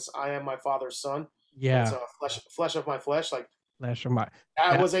Resurgence. It's I Am My Father's Son. Yeah. Flesh of my flesh. Like Flash of my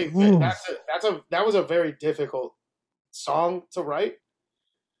that that was a ooh. that was a very difficult song to write.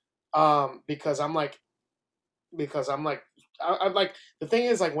 Because I'm like I'm like the thing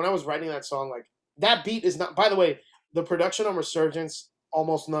is like when I was writing that song, like that beat is not. By the way, the production on Resurgence,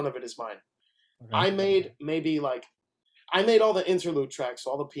 almost none of it is mine. Okay. I made maybe like I made all the interlude tracks,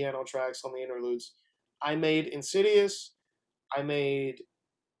 all the piano tracks on the interludes. I made Insidious. I made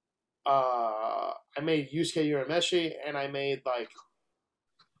Yusuke Urameshi, and I made like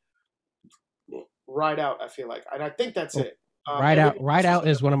Ride Out. I feel like, and I think that's Oh, it. Ride Everything else Out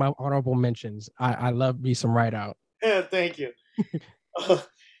was is one of my honorable mentions. I love me some Ride Out. yeah, thank you.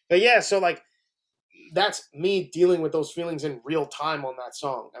 But yeah, so like that's me dealing with those feelings in real time on that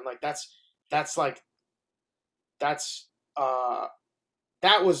song, and like that's like that's uh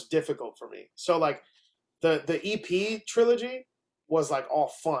that was difficult for me. So like the EP trilogy was like all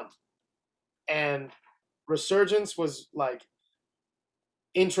fun, and Resurgence was like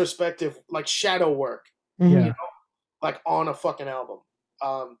introspective, like shadow work, Yeah. like on a fucking album.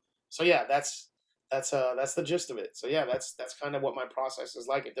 So yeah, that's the gist of it. So yeah, that's kind of what my process is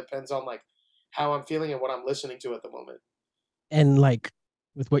like. It depends on like how I'm feeling and what I'm listening to at the moment. And like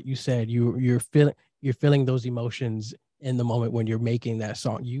with what you said, you're feeling those emotions in the moment when you're making that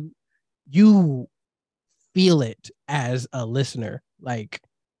song. You feel it as a listener. Like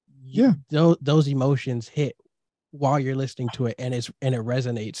Yeah. those emotions hit while you're listening to it, and it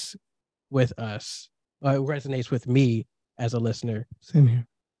resonates with us. It resonates with me as a listener, Same here.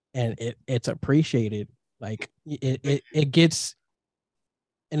 and it's appreciated. Like it gets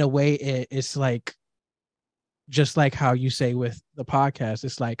in a way. It's like just like how you say with the podcast.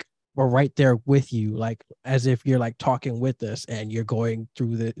 It's like we're right there with you, like as if you're like talking with us, and you're going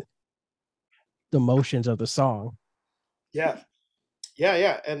through the motions of the song. Yeah,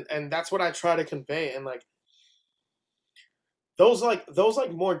 yeah, and that's what I try to convey. And like those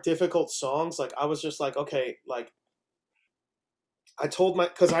like more difficult songs, like I was just like, okay, like I told my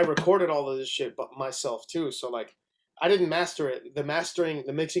because I recorded all of this shit but myself too. So like I didn't master it. The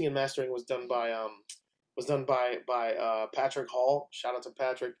mixing and mastering was done by Patrick Hall. Shout out to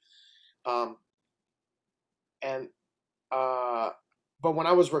Patrick. Um, and but when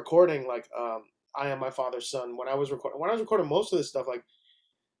I was recording like I Am My Father's Son, when I was recording most of this stuff, like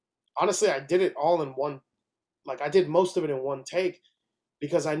honestly, I did it all in one. Like I did most of it in one take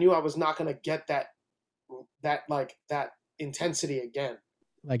because I knew I was not gonna get that intensity again.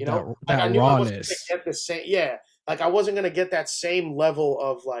 Like You that know, like that I knew I wasn't gonna rawness. get the same. Yeah, like I wasn't gonna get that same level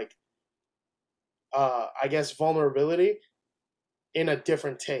of like I guess vulnerability in a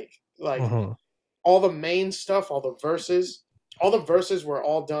different take. Like Mhm. all the main stuff, all the verses were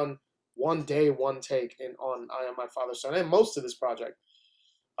all done one day, one take in on I Am My Father's Son, and most of this project.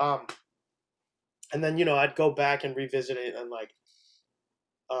 Um, and then I'd go back and revisit it and like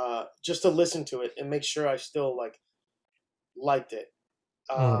just to listen to it and make sure I still like liked it.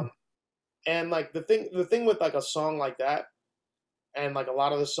 Mhm. And like the thing with like a song like that, and like a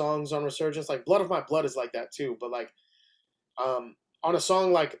lot of the songs on Resurgence, like Blood of My Blood is like that too. But like on a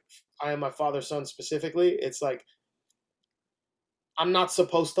song like I Am My Father's Son specifically, it's like I'm not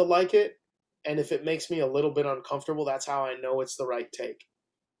supposed to like it, and if it makes me a little bit uncomfortable, that's how I know it's the right take.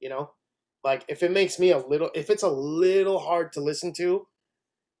 You know, like if it makes me if it's a little hard to listen to,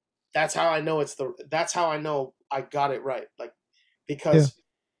 that's how I know I got it right. Like Yeah. because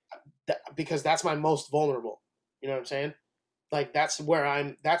because that's my most vulnerable. You know what I'm saying? Like that's where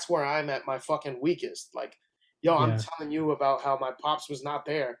I'm at my fucking weakest. Like, yo, I'm Yeah. telling you about how my pops was not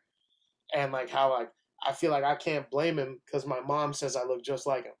there, and like how like I feel like I can't blame him because my mom says I look just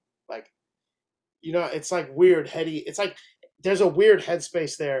like him. Like, it's like weird heady. It's like there's a weird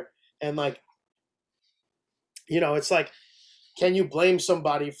headspace there, and like it's like, can you blame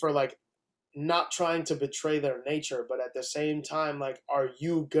somebody for like not trying to betray their nature, but at the same time, like, are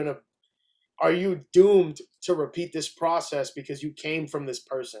you doomed to repeat this process because you came from this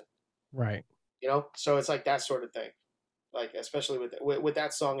person? Right. So it's like that sort of thing. Like especially with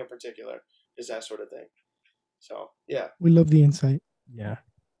that song in particular, is that sort of thing. So yeah, We love the insight. Yeah.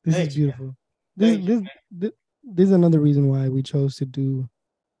 This is thanks, man. beautiful. This Thank you. this this, this is another reason why we chose to do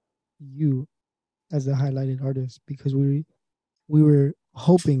you as a highlighted artist, because we were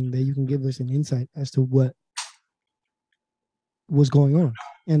hoping that you can give us an insight as to what was going on.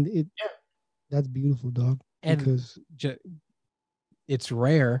 And Yeah, that's beautiful, dog. And Because it's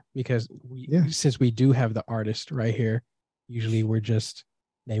rare because Yeah. since we do have the artist right here, usually we're just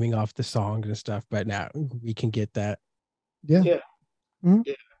naming off the songs and stuff, but now we can get that. yeah. yeah, Mhm.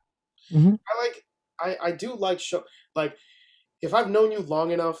 yeah. Mhm. I do like show like if I've known you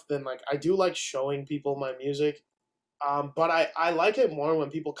long enough, then like I do like showing people my music. But I like it more when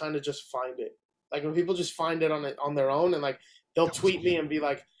people kind of just find it. Like when people just find it on their own and like they'll tweet me and be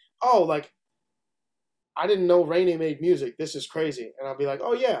like, "Oh, like I didn't know Rainey made music. This is crazy." And I'll be like,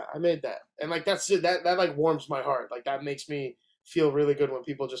 "Oh yeah, I made that." And like that's it. That like warms my heart. Like that makes me feel really good when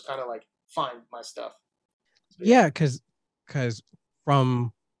people just kind of like find my stuff. So, Yeah, because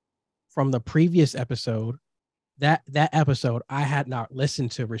from from the previous episode, that episode I had not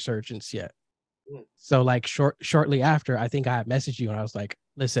listened to Resurgence yet. Mm. So like shortly after, I think I had messaged you and I was like,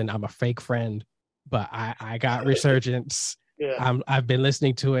 listen, I'm a fake friend, but I got Resurgence. yeah. I've been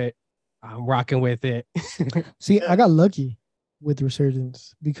listening to it. I'm rocking with it. See, Yeah. I got lucky with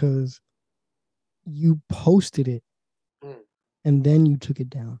Resurgence because you posted it Mm. and then you took it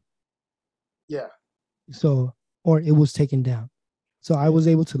down. Yeah. So, or it was taken down. So I was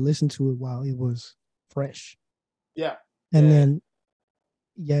able to listen to it while it was fresh. Yeah. And Yeah. then,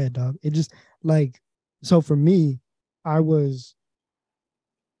 yeah, dog, it just like, so for me, I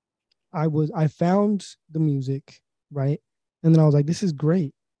found the music, right? And then I was like, this is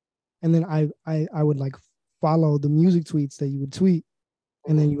great. And then I would like follow the music tweets that you would tweet.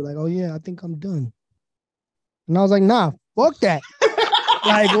 And then you were like, oh yeah, I think I'm done. And I was like, nah, fuck that.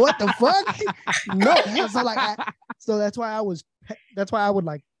 Like, what the fuck? No. So like, so that's why I would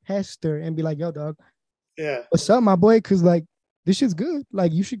like pester and be like, yo, dog, Yeah. what's up, my boy? Cause like this shit's good.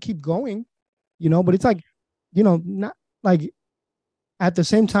 Like you should keep going, but it's like, not like at the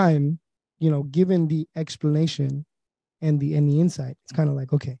same time, given the explanation and the insight, it's kind of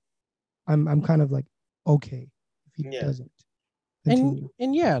like, okay, I'm kind of like, okay, if he Yeah. doesn't continue.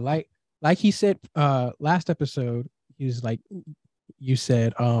 And yeah, like he said last episode, he was like, you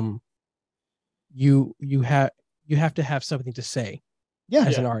said you have to have something to say Yeah.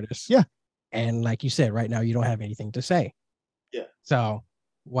 as Yeah. an artist. Yeah. And like you said, right now you don't have anything to say. Yeah. So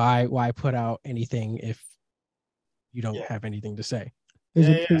why put out anything if you don't Yeah. have anything to say? Is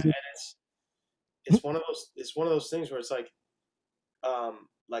Yeah. it, Yeah. is it, And it's one of those things where it's like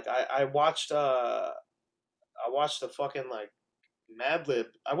I watched the fucking like Madlib.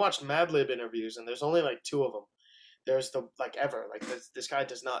 I watched Madlib interviews, and there's only like two of them. There's the like ever like this guy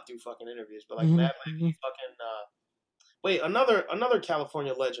does not do fucking interviews, but like Mhm, Madlib, he mhm. fucking wait, another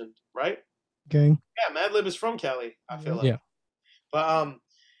California legend, right? Okay. Yeah, Madlib is from Cali. I feel like, Yeah. but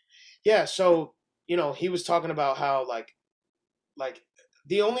yeah. So he was talking about how like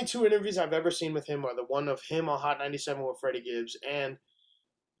the only two interviews I've ever seen with him are the one of him on Hot 97 with Freddie Gibbs and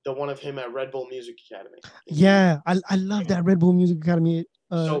the one of him at Red Bull Music Academy. Yeah, I love that Red Bull Music Academy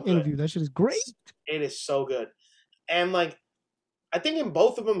So good. interview. That shit is great. It is so good. And like I think in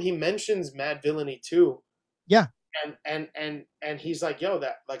both of them he mentions Mad Villainy too. Yeah. And he's like, yo,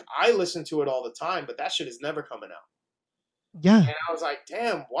 that like I listen to it all the time, but that shit is never coming out. Yeah. And I was like,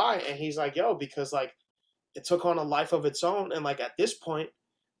 damn, why? And he's like, yo, because like it took on a life of its own. And like at this point,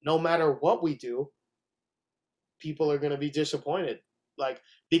 no matter what we do, people are gonna be disappointed. Like,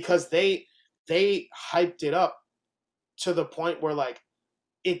 because they hyped it up to the point where like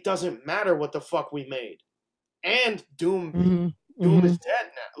it doesn't matter what the fuck we made. And Doom is dead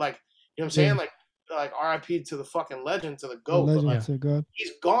now. Like, you know what I'm saying? Like RIP to the fucking legend, to the GOAT. But like, to God.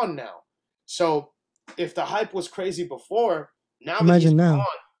 he's gone now. So if the hype was crazy before, now that Imagine he's now. gone,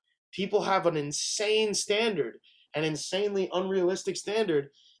 people have an insane standard, an insanely unrealistic standard.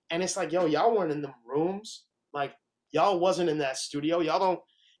 And it's like, yo, y'all weren't in them rooms. Like, y'all wasn't in that studio. Y'all don't,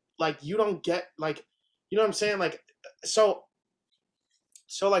 like, you don't get, like, you know what I'm saying? Like, so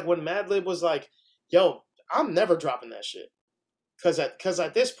like when Madlib was like, yo, I'm never dropping that shit. Cause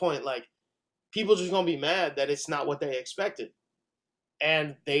at this point, like, people just gonna be mad that it's not what they expected.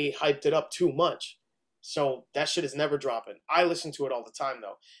 And they hyped it up too much. So that shit is never dropping. I listen to it all the time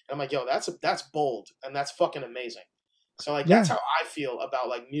though. And I'm like, yo, that's bold and that's fucking amazing. So like that's how I feel about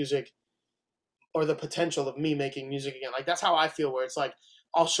like music or the potential of me making music again. Like that's how I feel, where it's like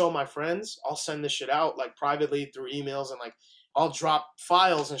I'll show my friends, I'll send this shit out like privately through emails and like I'll drop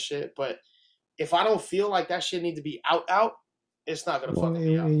files and shit. But if I don't feel like that shit need to be out, it's not gonna fucking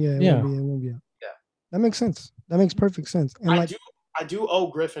be out. Yeah, it won't be out. Yeah. That makes sense. That makes perfect sense. And like I do owe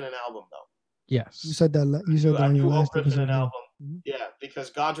Griffin an album though. Yes. you said that on your last episode. An album. Yeah, because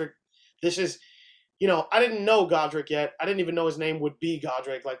Godric, this is, I didn't know Godric yet. I didn't even know his name would be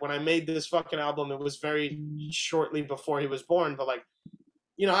Godric. Like when I made this fucking album, it was very shortly before he was born. But like,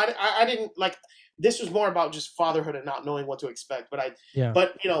 I didn't like. This was more about just fatherhood and not knowing what to expect. But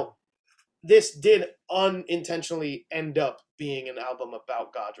this did unintentionally end up being an album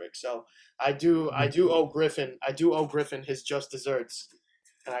about Godric. So I do owe Griffin. I do owe Griffin his just desserts,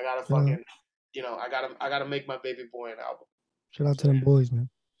 and I gotta fucking. I gotta make my baby boy an album. Shout out to them boys, man.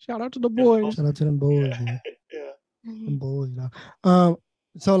 Shout out to the boys. Shout out to them boys, man. Yeah. Them boys, dog.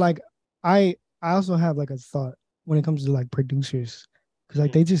 So like I also have like a thought when it comes to like producers, because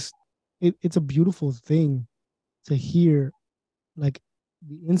like they just it's a beautiful thing to hear like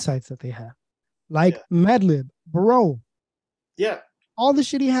the insights that they have. Like Madlib, bro. Yeah. All the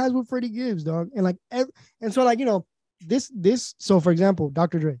shit he has with Freddie Gibbs, dog. And like and so like, you know, this so for example,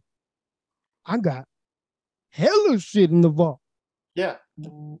 Dr. Dre, I got hella shit in the vault. Yeah.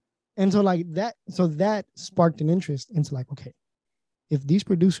 And so like that sparked an interest into like, okay, if these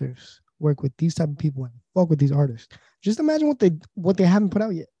producers work with these type of people and fuck with these artists, just imagine what they haven't put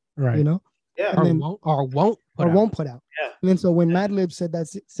out yet. Right. You know? Yeah. And Or won't put out. Yeah. And then so when Madlib said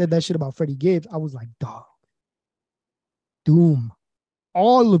that shit about Freddie Gibbs, I was like, dog. Doom.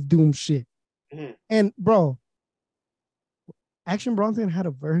 All of Doom shit. Mm-hmm. And bro, Action Bronson had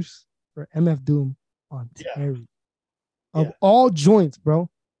a verse for MF Doom on Terry. Of all joints, bro.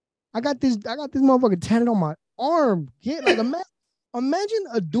 I got this motherfucker tatted on my arm. Get like imagine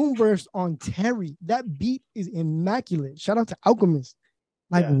a Doom verse on Terry. That beat is immaculate. Shout out to Alchemist.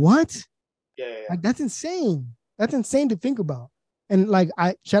 Like what? Yeah. Like that's insane. That's insane to think about. And like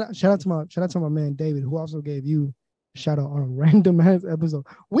I shout out to my man David, who also gave you a shout out on a random ass episode.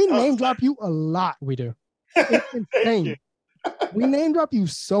 We name drop you a lot. We do. It's insane. We name drop you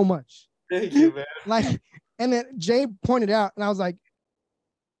so much. Thank you, man. Like, and then Jay pointed out, and I was like,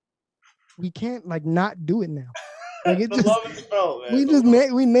 we can't like not do it now. Like it just, love is felt,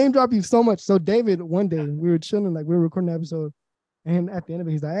 man. we name drop you so much. So David, one day we were chilling, like we were recording an episode, and at the end of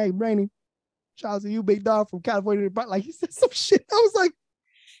it, he's like, "Hey, Rainey, shout out to you, big dog from California." Like he said some shit. I was like,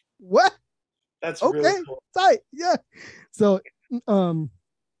 "What?" That's okay, really cool. Tight, yeah. So,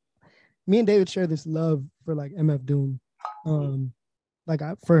 me and David share this love for like MF Doom. Like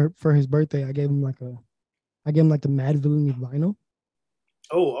for his birthday, I gave him like the Mad Villainy vinyl.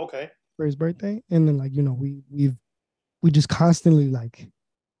 Oh, okay. For his birthday, and then like, you know, we just constantly like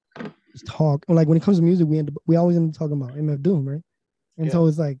just talk. Like when it comes to music, we always end up talking about MF Doom, right? And so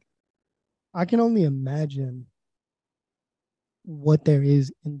it's like I can only imagine what there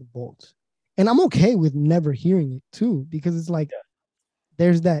is in the vault, and I'm okay with never hearing it too, because it's like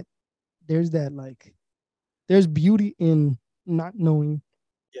there's that like there's beauty in not knowing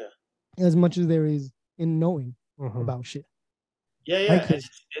as much as there is in knowing about shit. Yeah. Right?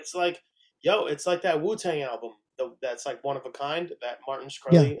 It's like, it's like that Wu-Tang album that's like one of a kind that Martin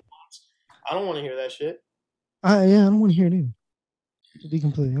Shkreli wants. I don't want to hear that shit. I don't want to hear it either. To be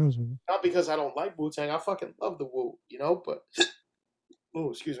completely honest with you. Not because I don't like Wu-Tang. I fucking love the Wu, you know, but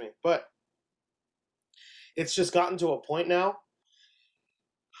excuse me. But it's just gotten to a point now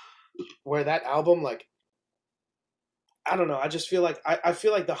where that album, like, I don't know. I just feel like I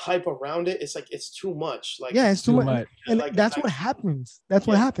feel like the hype around it. It's like it's too much. Like it's too much, and like, that's what happens. That's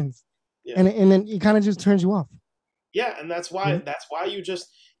what happens. Yeah. And then it kind of just turns you off. Yeah, and that's why you just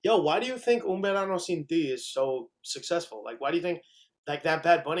why do you think Un Verano Sin Ti is so successful? Like, why do you think like that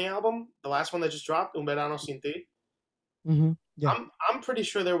Bad Bunny album, the last one that just dropped, Un Verano Sin Ti? Mm-hmm. Yeah, I'm pretty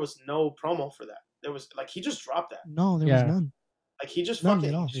sure there was no promo for that. There was like he just dropped that. No, there was none. Like he just none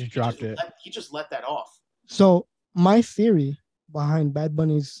fucking he dropped it. He just let that off. So my theory behind Bad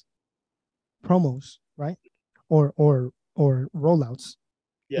Bunny's promos, right, or rollouts,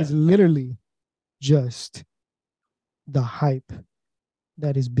 is literally just the hype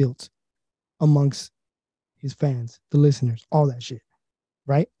that is built amongst his fans, the listeners, all that shit,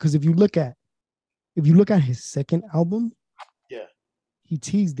 right? Because if you look at his second album, he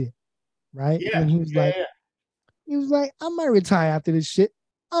teased it, right? And he was like, I might retire after this shit.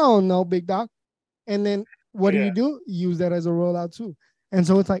 I don't know, big dog. And then what did he do? Use that as a rollout too. And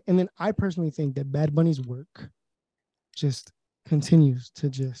so it's like, and then I personally think that Bad Bunny's work just continues to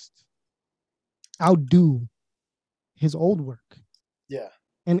just outdo his old work. Yeah.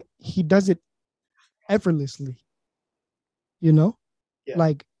 And he does it effortlessly. You know? Yeah.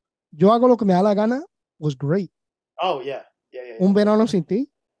 Like, Yo Hago Lo Que Me Da La Gana was great. Oh, yeah. Un Verano Sin Ti,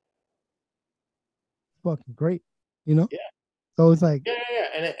 fucking great. You know? Yeah. So it's like,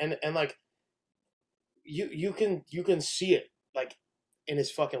 and like you can see it like in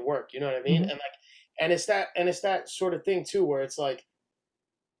his fucking work, you know what I mean? And it's that sort of thing too, where it's like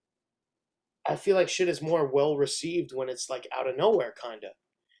I feel like shit is more well received when it's like out of nowhere, kind of.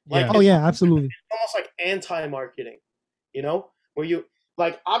 Like, absolutely. It's almost like anti-marketing, you know, where you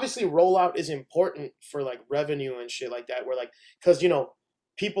like obviously rollout is important for like revenue and shit like that. Where like because you know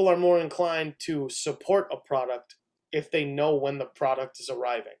people are more inclined to support a product if they know when the product is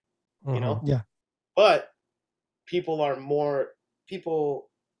arriving, you know. Yeah. But people are more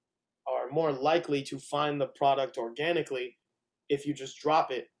likely to find the product organically if you just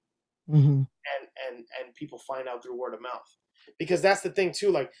drop it Mm-hmm. and people find out through word of mouth. Because that's the thing too,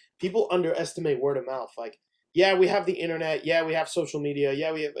 like people underestimate word of mouth. Like, yeah, we have the internet, yeah, we have social media,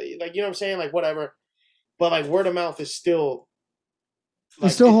 yeah, we have, like, you know what I'm saying, like whatever. But like word of mouth is still It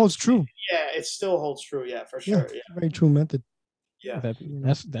like still holds true. yeah, it still holds true, yeah, for Yeah, sure. Yeah. very true method. Yeah.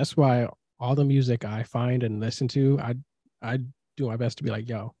 That's why all the music I find and listen to, I do my best to be like,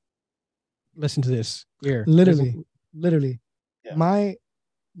 yo, listen to this here. Literally. Yeah.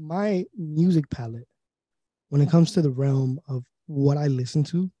 My music palette, when it comes to the realm of what I listen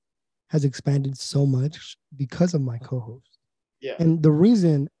to, has expanded so much because of my co-host. Yeah. And the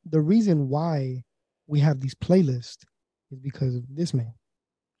reason why we have these playlists is because of this man.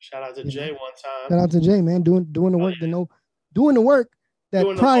 Shout out to Jay one time. Shout out to Jay, man, doing the work doing the work that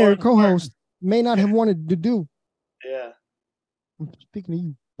Doing the prior Lord's co-host may not have wanted to do. Yeah. I'm speaking to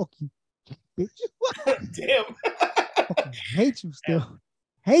you. Fuck you, bitch. Damn. Fucking hate you still.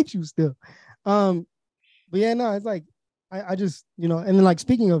 Hate you still. But yeah, no, it's like I just, and then like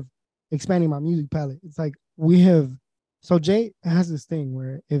speaking of expanding my music palette, it's like so Jay has this thing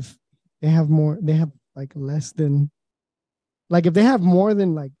where if they have like less than, like if they have more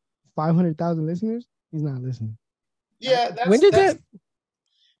than like 500,000 listeners, he's not listening. Yeah,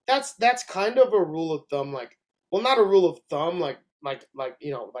 that's kind of a rule of thumb, like, well, not a rule of thumb, like like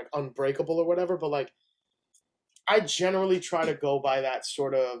unbreakable or whatever, but like I generally try to go by that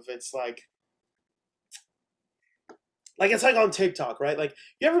sort of, it's like it's like on TikTok, right? Like,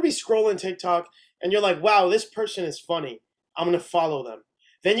 you ever be scrolling TikTok and you're like, wow, this person is funny, I'm gonna follow them.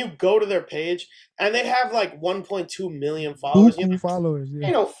 Then you go to their page and they have like 1.2 million followers. Followers, yeah.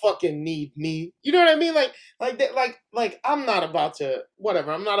 They don't fucking need me. You know what I mean? Like I'm not about to,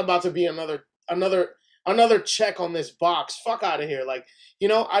 whatever. I'm not about to be another check on this box. Fuck out of here. Like,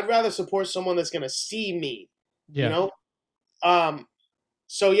 I'd rather support someone that's gonna see me. Yeah.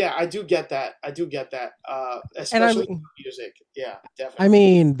 So yeah, I do get that. Especially music. Yeah, definitely. I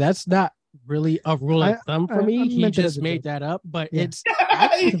mean, that's not really a rule of thumb for me. He meant just made that up, but it's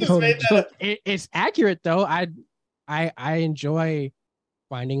He just made that up. it's accurate though. I enjoy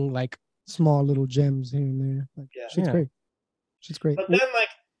finding like small little gems here and there. Like, shit's great. Shit's great. But then, like,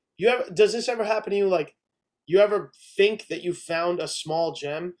 does this ever happen to you? Like, you ever think that you found a small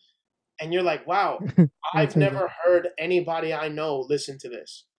gem and you're like, wow, I've never heard anybody I know listen to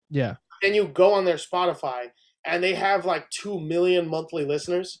this. Yeah. Then you go on their Spotify and they have like 2 million monthly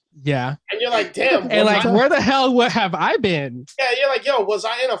listeners. Yeah. And you're like, damn. And like, where the hell have I been? Yeah, you're like, yo, was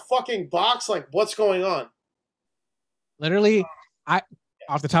I in a fucking box? Like, what's going on? Literally,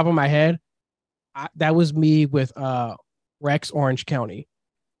 off the top of my head, that was me with Rex Orange County.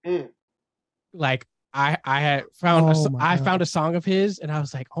 Like, I had found found a song of his and I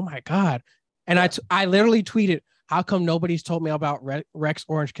was like, oh my God. And I literally tweeted, how come nobody's told me about Rex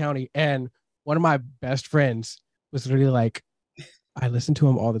Orange County? And one of my best friends was literally like, I listen to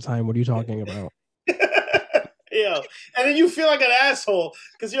him all the time. What are you talking about? Yeah. And then you feel like an asshole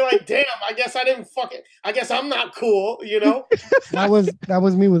because you're like, damn, I guess I'm not cool, That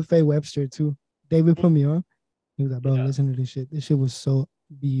was me with Faye Webster too. David put me on. He was like, bro, listen to this shit. This shit was so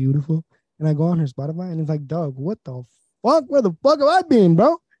beautiful. And I go on her Spotify and it's like, dog, what the fuck? Where the fuck have I been,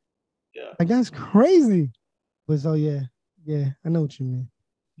 bro? Yeah. Like, that's crazy. But so yeah, I know what you mean.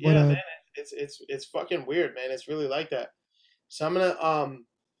 Yeah, but, man, it's fucking weird, man. It's really like that. So I'm gonna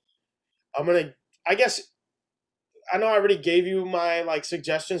I guess I know I already gave you my like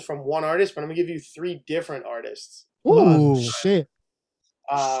suggestions from one artist, but I'm gonna give you 3 different artists. Ooh, shit.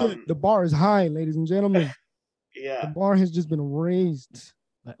 Shit. The bar is high, ladies and gentlemen. Yeah. The bar has just been raised.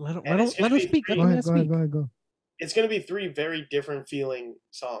 Let him speak. Go ahead. It's gonna be 3 very different feeling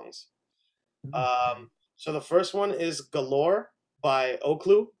songs. So the first one is Galore by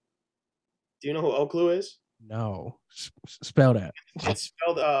Oklu. Do you know who Oklu is? No. Spell that. It's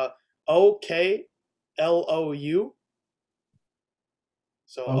spelled Oklou.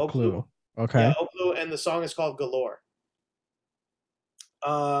 So Oklu. Okay. Yeah, Oklu, and the song is called Galore.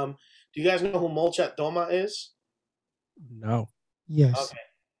 Do you guys know who Molchat Doma is? No. Yes. Okay.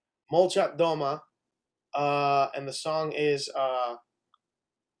 Molchat Doma. And the song is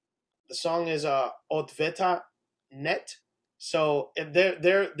Otveta Net. So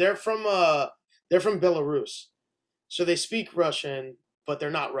they're from Belarus. So they speak Russian, but they're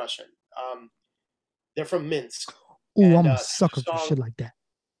not Russian. They're from Minsk. Ooh, I'm a sucker for shit like that.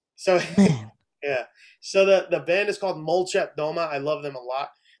 So man. Yeah. So the band is called Molchat Doma. I love them a lot.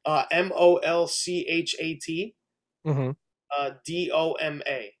 Molchat.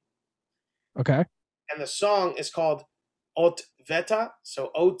 Doma. Okay. And the song is called Otveta.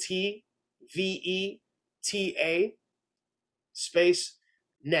 So Otveta. space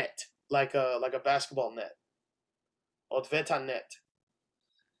net, like a basketball net. Odveta net.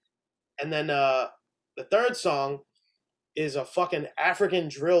 And then the third song is a fucking African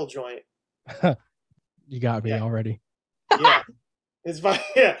drill joint. You got me already. Yeah. It's by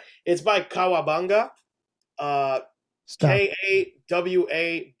Kawabanga. Stop.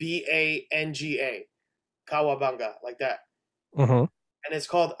 Kawabanga. Kawabanga, like that. Mm-hmm. And it's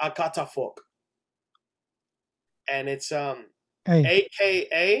called Akata Folk. And it's Hey,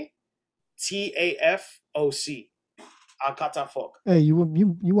 AKATAFOC. Akata Folk. hey, you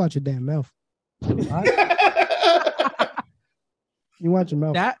watch your damn mouth. You watch your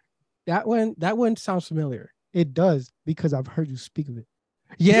mouth. That one sounds familiar. It does because I've heard you speak of it.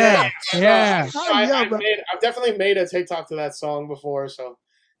 Yeah. I've definitely made a TikTok to that song before, so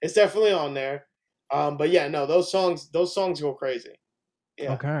it's definitely on there. But yeah, no, those songs go crazy.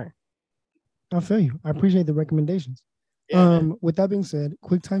 Yeah. Okay. I feel you. I appreciate the recommendations. Yeah, with that being said,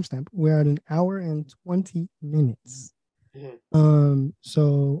 quick timestamp. We're at 1 hour and 20 minutes. Mm-hmm.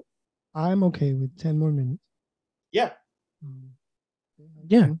 So I'm okay with 10 more minutes. Yeah.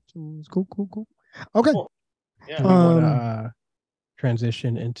 Yeah. It's cool. Okay. Cool. Yeah. Do we want to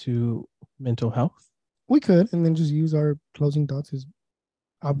transition into mental health? We could, and then just use our closing thoughts as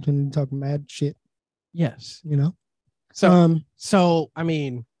opportunity to talk mad shit. Yes. You know. So I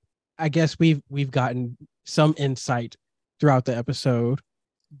mean, I guess we've gotten some insight throughout the episode,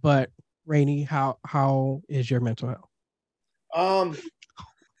 but Rainey, how is your mental health?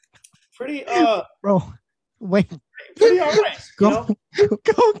 Pretty bro. Wait. Pretty all right. Go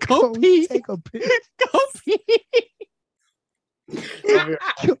pee. Take a piss. Go pee.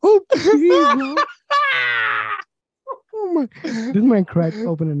 Go pee, bro. Oh my! This man cracked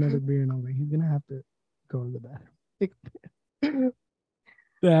open another beer, and I was like, he's gonna have to go to the bathroom.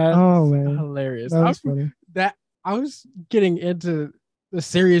 That's man, hilarious. That was funny. I was getting into the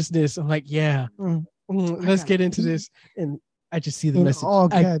seriousness. I'm like, yeah, let's get into this, and I just see the in message. All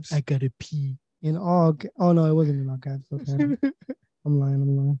caps. I gotta pee. In all. Oh no, it wasn't in all caps. Okay. I'm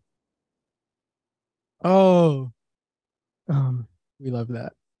lying. Oh, we love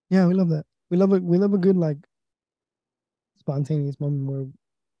that. Yeah, we love that. We love it. We love a good like spontaneous moment where.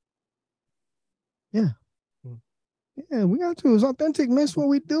 Yeah. Yeah, we got to. It's authentic, man. That's what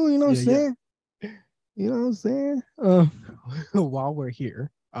we do. You know what I'm saying? You know what I'm saying? While we're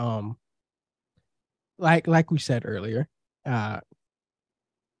here, like we said earlier,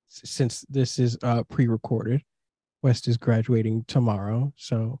 since this is pre-recorded, West is graduating tomorrow,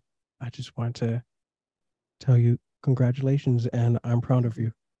 so I just want to tell you congratulations, and I'm proud of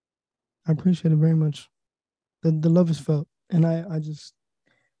you. I appreciate it very much. The love is felt, and I just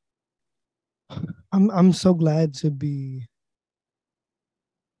I'm so glad to be.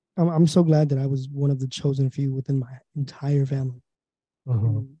 I'm so glad that I was one of the chosen few within my entire family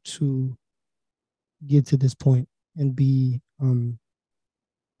to get to this point and be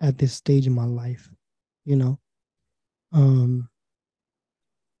at this stage in my life. You know, I'm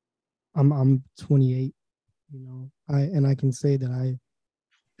 28. You know, I can say that I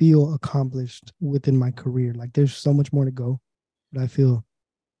feel accomplished within my career. Like there's so much more to go, but I feel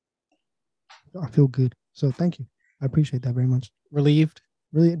good. So thank you. I appreciate that very much. Relieved?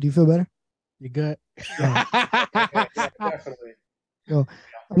 Really? Do you feel better? You good? Yeah, definitely. So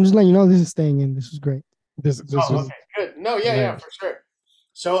I'm just letting you know this is staying in. This is great. This okay, good. No, yeah, for sure.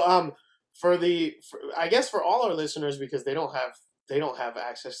 So I guess for all our listeners, because they don't have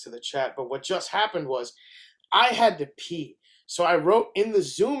access to the chat, but what just happened was I had to pee. So I wrote in the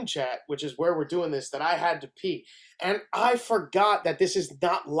Zoom chat, which is where we're doing this, that I had to pee. And I forgot that this is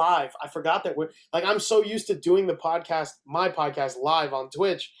not live. I forgot that I'm so used to doing my podcast live on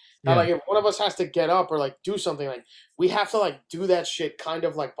Twitch that like if one of us has to get up or like do something, like we have to like do that shit kind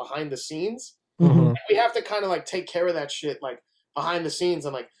of like behind the scenes. Mm-hmm. We have to kind of like take care of that shit like behind the scenes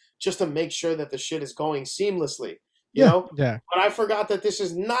and like just to make sure that the shit is going seamlessly, you know? Yeah. But I forgot that this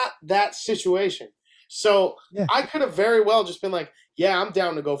is not that situation. So I could have very well just been like, yeah, I'm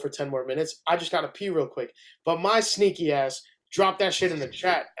down to go for 10 more minutes. I just got to pee real quick. But my sneaky ass dropped that shit in the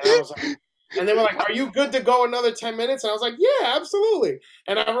chat. And I was like, and they were like, are you good to go another 10 minutes? And I was like, yeah, absolutely.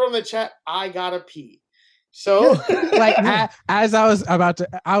 And I wrote in the chat, I got to pee. So as I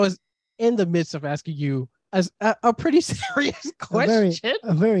was in the midst of asking you a pretty serious question.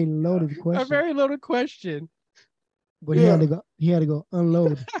 A very loaded question. A very loaded question. But he had to go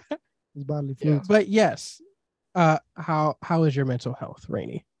unload his bodily fluids. But yes, how is your mental health,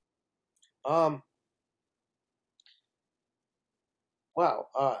 Rainey? Wow.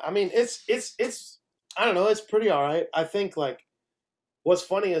 I mean, it's I don't know, it's pretty all right. I think like what's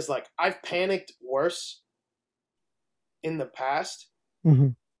funny is like I've panicked worse in the past Mm-hmm.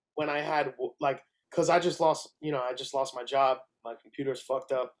 when I had like, because I just lost, I just lost my job. My computer's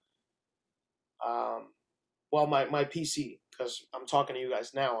fucked up. Well, my PC, because I'm talking to you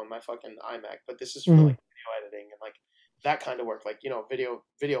guys now on my fucking iMac, but this is for Mm-hmm. like video editing and like that kind of work, like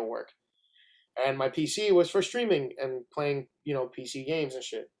video work. And my PC was for streaming and playing, PC games and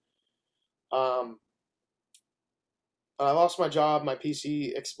shit. Um, but I lost my job. My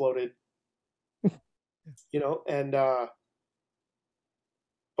PC exploded, and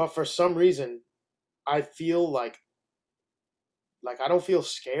but for some reason, I feel like I don't feel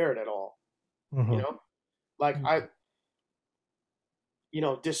scared at all. You Mhm. know, like Mm-hmm.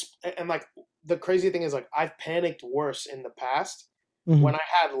 and like the crazy thing is like I've panicked worse in the past Mm-hmm. when I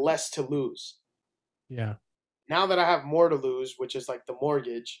had less to lose. Yeah. Now that I have more to lose, which is like the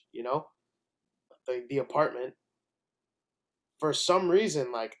mortgage, the apartment, for some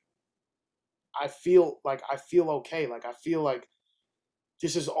reason, like I feel okay. Like I feel like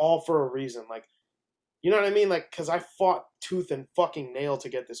this is all for a reason. Like, you know what I mean? Like, cause I fought tooth and fucking nail to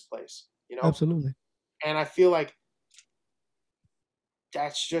get this place, Absolutely. and I feel like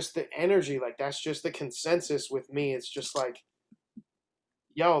that's just the energy. Like that's just the consensus with me. It's just like,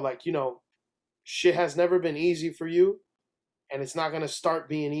 yo, like, shit has never been easy for you, and it's not gonna start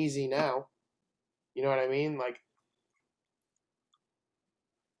being easy now. You know what I mean? Like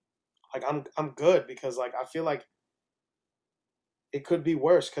I'm good because like I feel like it could be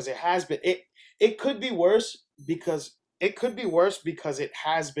worse because it has been it could be worse because it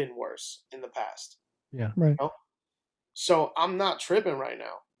has been worse in the past. Yeah. Right. So I'm not tripping right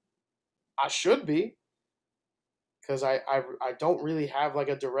now. I should be because I don't really have like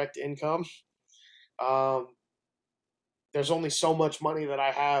a direct income. Um, there's only so much money that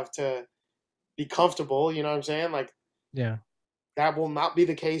I have to be comfortable. You know what I'm saying? Like Yeah. that will not be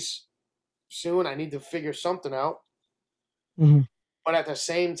the case soon. I need to figure something out. Mm-hmm. But at the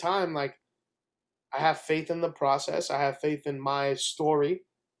same time, like I have faith in the process. I have faith in my story,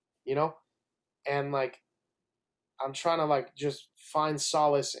 you know, and like I'm trying to like just find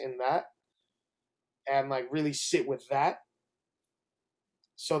solace in that and like really sit with that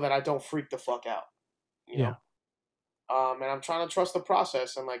so that I don't freak the fuck out, you Yeah. know. And I'm trying to trust the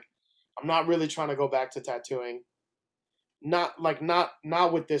process and like I'm not really trying to go back to tattooing. Not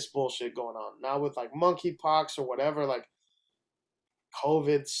with this bullshit going on. Not with like monkeypox or whatever. Like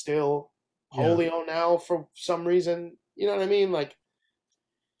COVID still, Yeah. polio now for some reason. You know what I mean? Like,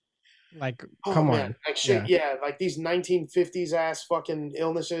 Like, oh come man, on. like shit. Yeah. Yeah, like these 1950s ass fucking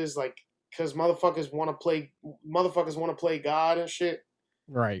illnesses. Like, because motherfuckers want to play God and shit.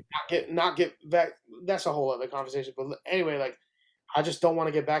 Right. Not get that. That's a whole other conversation. But anyway, like, I just don't want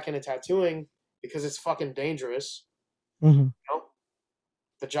to get back into tattooing because it's fucking dangerous. Mm-hmm. You know?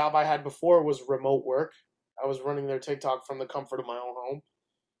 The job I had before was remote work. I was running their TikTok from the comfort of my own home.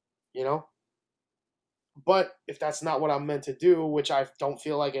 You know, but if that's not what I'm meant to do, which I don't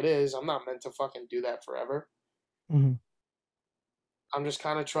feel like it is, I'm not meant to fucking do that forever. Mm-hmm. I'm just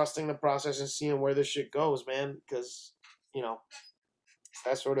kind of trusting the process and seeing where this shit goes, man. Because, you know,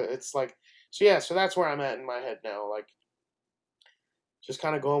 that's sort of, it's like, so yeah, so that's where I'm at in my head now. Like, just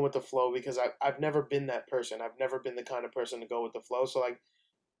kind of going with the flow because I've never been that person. I've never been the kind of person to go with the flow. So, like,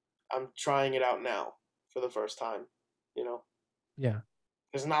 I'm trying it out now for the first time, you know? Yeah.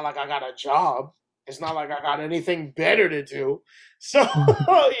 It's not like I got a job. It's not like I got anything better to do. So,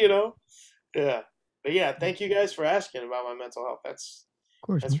 you know, yeah. But yeah, thank you guys for asking about my mental health. That's Of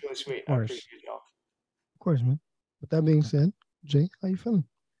course, man. really sweet. Of I course. appreciate y'all. Of course, man. With that being said, Jay, how you feeling?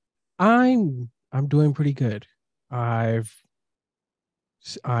 I'm doing pretty good. I'm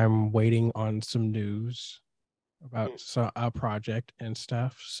waiting on some news about a project and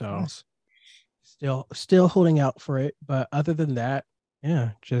stuff. So Nice. still holding out for it. But other than that,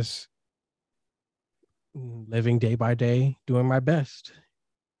 yeah, just living day by day, doing my best,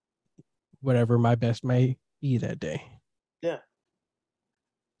 whatever my best may be that day. Yeah.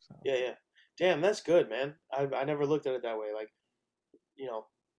 So, Yeah. Damn, that's good, man. I never looked at it that way. Like, you know,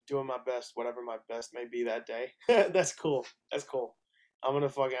 doing my best, whatever my best may be that day. That's cool. That's cool. I'm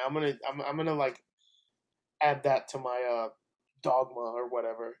gonna like add that to my dogma or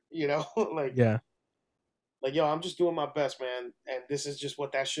whatever. You know, yeah. like yo, I'm just doing my best, man, and this is just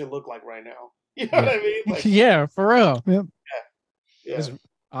what that should look like right now. You know Yeah. what I mean? Like, Yeah, for real. Yep. yeah,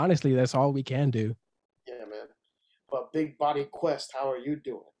 Honestly, that's all we can do. yeah, man. But Big Body Quest, how are you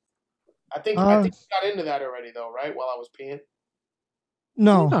doing? I Uh, think you got into that already though, right? While I was peeing.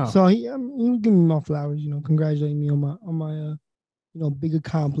 no. No. So he give me my flowers. Congratulating me on my big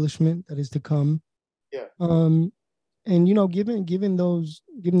accomplishment that is to come. Yeah. And given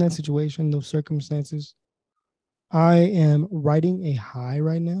that situation, those circumstances, I am riding a high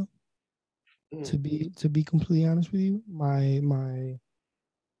right now. Mm. To be completely honest with you, my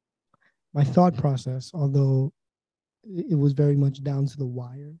thought process, although it was very much down to the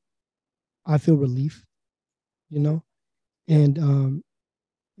wire, I feel relief, you know, Yeah.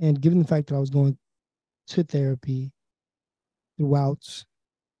 and given the fact that I was going to therapy throughout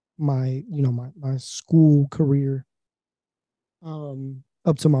my school career,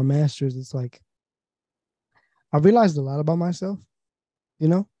 up to my master's, it's like I realized a lot about myself, you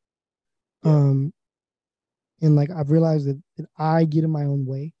know, Yeah. um, and like I've realized that I get in my own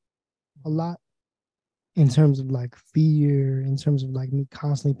way a lot in terms of like fear, in terms of like me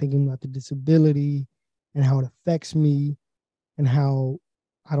constantly thinking about the disability and how it affects me and how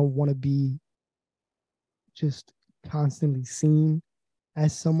I don't want to be just constantly seen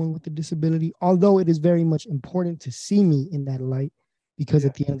as someone with a disability, although it is very much important to see me in that light, because Yeah.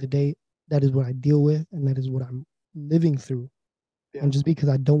 at the end of the day, that is what I deal with and that is what I'm living through. Yeah. And just because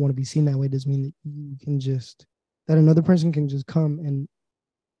I don't want to be seen that way doesn't mean that you can just, that another person can just come and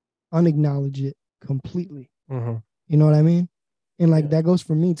unacknowledge it completely. Mm-hmm. You know what I mean? And like Yeah. that goes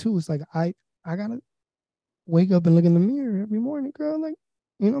for me too. It's like I gotta wake up and look in the mirror every morning, girl. Like,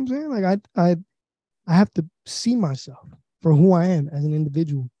 you know what I'm saying? Like I have to see myself for who I am as an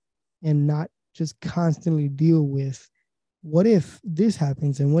individual and not just constantly deal with what if this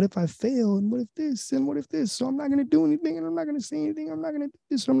happens and what if I fail and what if this and what if this. So I'm not gonna do anything and I'm not gonna say anything. I'm not gonna do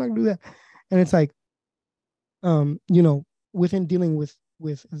this. So I'm not gonna do that. And it's like, you know, within dealing with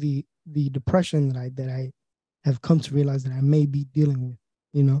the depression that I have come to realize that I may be dealing with,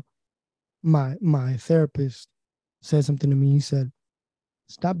 you know, my therapist said something to me. He said,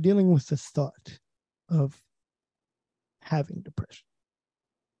 "Stop dealing with the thought of having depression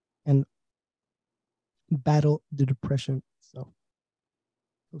and battle the depression itself.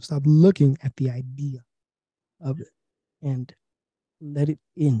 So stop looking at the idea of it and let it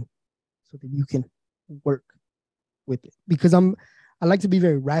in so that you can work with it." Because I like to be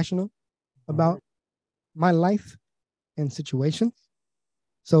very rational about my life and situations.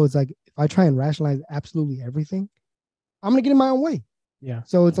 So it's like if I try and rationalize absolutely everything, I'm gonna get in my own way. Yeah.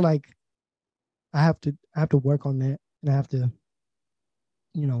 So it's like I have to work on that, and I have to,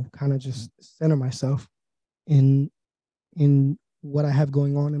 you know, kind of just center myself in what I have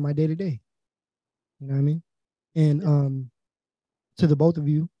going on in my day to day. You know what I mean? And to the both of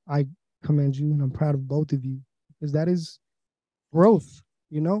you, I commend you, and I'm proud of both of you because that is growth,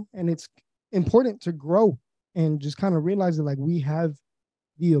 you know, and it's important to grow and just kind of realize that like we have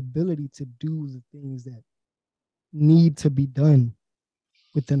the ability to do the things that need to be done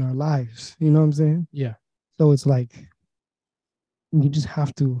within our lives. You know what I'm saying? Yeah. So it's like you just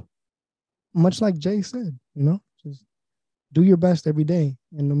have to, much like Jay said, you know, just do your best every day.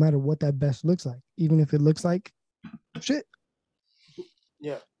 And no matter what that best looks like, even if it looks like shit,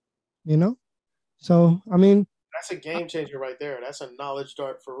 Yeah. you know? So, I mean, That's a game changer right there. That's a knowledge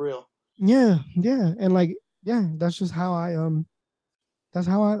dart for real. yeah, yeah. And like, yeah, that's just how that's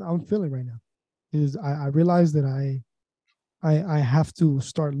how I'm feeling right now. Is I realize that I have to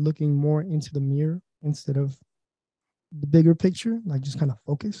start looking more into the mirror instead of the bigger picture, like just kind of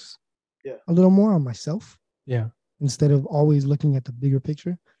focus Yeah. a little more on myself Yeah. instead of always looking at the bigger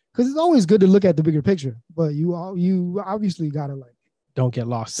picture. Because it's always good to look at the bigger picture, but you obviously gotta like Don't get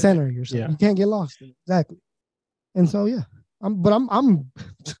lost. center yourself. Yeah. You can't get lost in it. Exactly. And so yeah, I'm I'm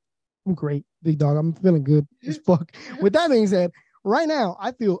great, big dog. I'm feeling good as fuck. With that being said, right now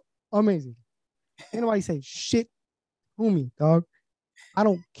I feel amazing. Ain't nobody say shit to me, dog. I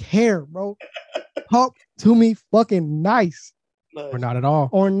don't care, bro. Talk to me fucking nice. Or not at all.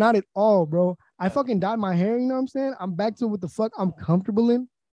 Or not at all, bro. I fucking dyed my hair, you know what I'm saying? I'm back to what the fuck I'm comfortable in.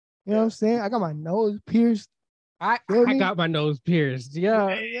 You know what I'm saying? I got my nose pierced. I Me? got my nose pierced. Yeah.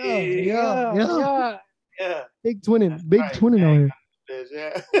 Yeah. Yeah. Big twinning, That's big right. twinning on here.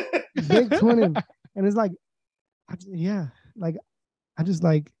 Yeah. Big twinning. And it's like, yeah, like I just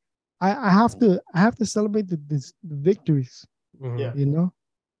like I have to celebrate the victories, Mhm. Yeah. you know?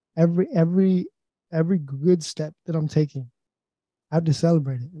 Every good step that I'm taking. I have to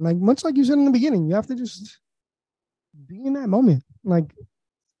celebrate it. Like much like you said in the beginning, you have to just be in that moment. Like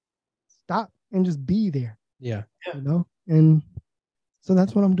stop and just be there. Yeah. You know? And so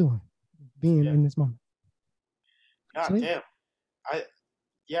that's what I'm doing. Being Yeah. in this moment. God So, damn. I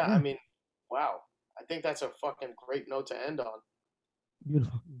yeah. I mean, wow. I think that's a fucking great note to end on.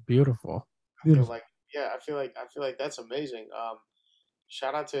 Beautiful. Beautiful. I feel Beautiful. like I feel like that's amazing.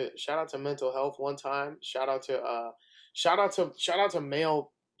 Shout out to mental health one time. Shout out to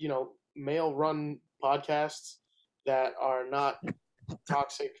male, you know, male run podcasts that are not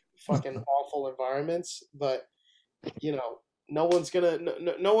toxic fucking awful environments, but you know, no one's gonna,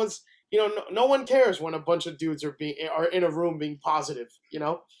 no one's, you know, no one cares when a bunch of dudes are in a room being positive, you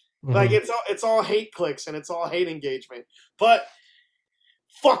know, like it's all hate clicks and it's all hate engagement. But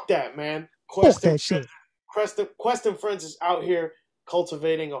fuck that, man. Fuck that shit. Quest and Friends is out here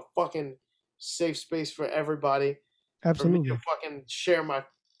cultivating a fucking safe space for everybody. Absolutely. For me to fucking share my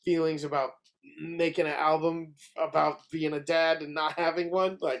feelings about making an album about being a dad and not having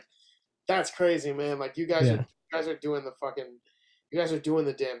one. Like, that's crazy, man. Like, you guys are doing the fucking, you guys are doing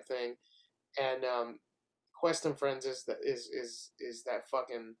the damn thing. And Quest and Friends is that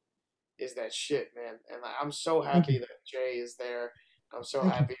shit, man. And I'm so happy that Jay is there. I'm so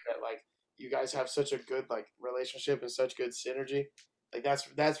happy that like you guys have such a good like relationship and such good synergy. Like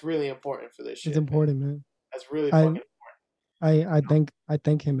that's really important for this shit. It's important, man. That's really fucking important. I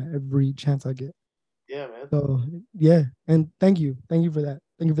thank him every chance I get. Yeah, man. So yeah, and thank you for that.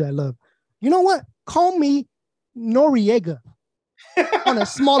 Thank you for that love. You know what? Call me Noriega on a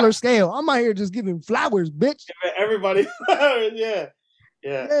smaller scale. I'm out here just giving flowers, bitch. Everybody, yeah,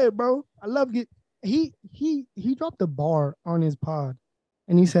 bro. I love it. He dropped the bar on his pod,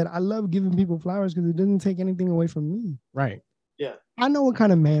 and he said, "I love giving people flowers because it doesn't take anything away from me." Right. Yeah. I know what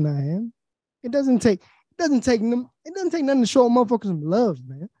kind of man I am. It doesn't take nothing to show a motherfucker some love,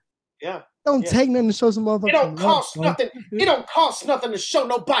 man. Yeah. Don't take nothing to show some motherfucker. It don't cost nothing. It don't cost nothing to show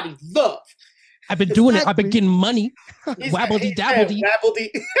nobody love. I've been doing it. I've been getting money. Wabble-Dee, Dabble-Dee.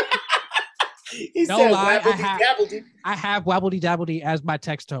 Wabble-Dee. I have Wabble-Dee, Dabble-Dee as my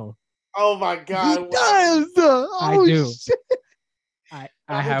text tone. Oh my god. He does. I do. Shit. I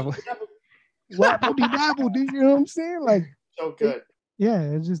have Wabble-Dee, Dabble-Dee. You know what I'm saying? Like, so good. Yeah,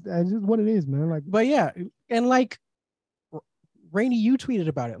 it's just what it is, man. Like, but yeah, and like Rainey, you tweeted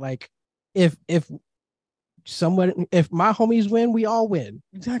about it. Like, if my homies win, we all win.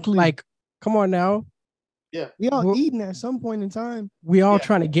 Exactly. Like, come on now. Yeah, we all eating at some point in time. We all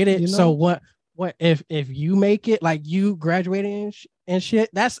trying to get it. You know? So what if you make it, like you graduating and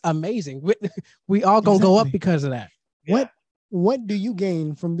shit? That's amazing. We all gonna go up because of that. Yeah. What do you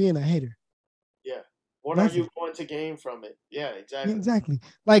gain from being a hater? Yeah. What are you going to gain from it? Yeah, exactly. Exactly.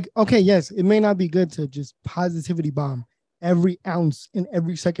 Like, okay, yes, it may not be good to just positivity bomb every ounce in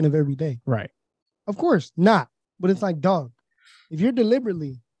every second of every day. Right. Of course not. But it's like, dog, if you're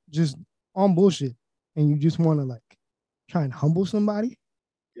deliberately just on bullshit and you just want to like try and humble somebody.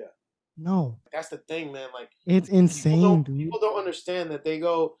 Yeah. No. That's the thing, man. Like, it's insane, dude. People don't understand that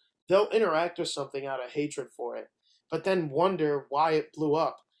they'll interact with something out of hatred for it, but then wonder why it blew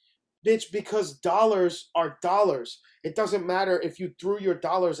up. Bitch, because dollars are dollars. It doesn't matter if you threw your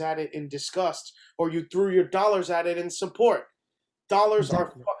dollars at it in disgust or you threw your dollars at it in support. Dollars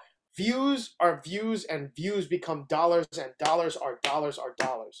are views and views become dollars and dollars are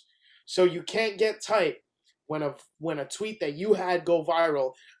dollars. So you can't get tight when a tweet that you had go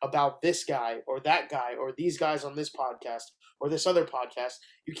viral about this guy or that guy or these guys on this podcast or this other podcast.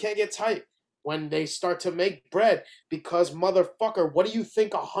 You can't get tight when they start to make bread, because motherfucker, what do you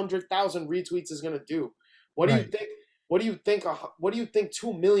think 100,000 retweets is gonna do? What do you think? What do you think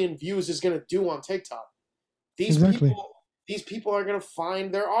 2 million views is gonna do on TikTok? These people are gonna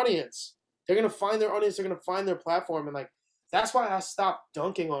find their audience. They're gonna find their audience. They're gonna find their platform, and like that's why I stopped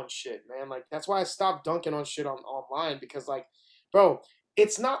dunking on shit, man. Like that's why I stopped dunking on shit online, because like, bro,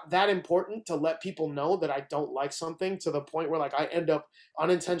 it's not that important to let people know that I don't like something to the point where like I end up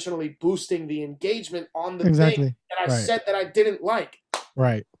unintentionally boosting the engagement on the thing that I said that I didn't like.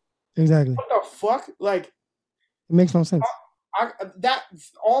 Right. Exactly. What the fuck? Like, it makes no sense.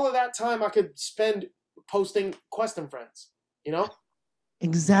 All of that time I could spend posting Quest and Friends, you know?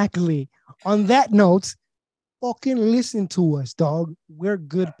 Exactly. On that note, fucking listen to us, dog. We're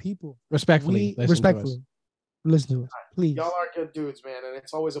good people. Respectfully. Listen to us, please. Y'all are good dudes, man, and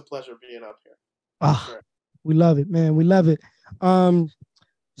it's always a pleasure being up here. Sure. We love it, man. We love it.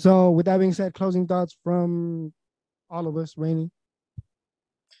 So with that being said, closing thoughts from all of us, Rainey,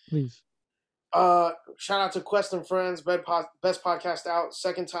 please. Shout out to Quest and Friends, best podcast out,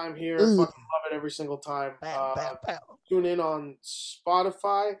 second time here. Fucking love it every single time. Tune in on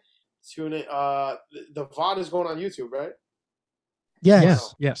Spotify. Tune in. The VOD is going on YouTube, right?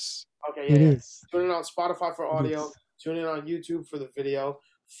 Yes. Okay, yeah. Tune in on Spotify for audio. Tune in on YouTube for the video.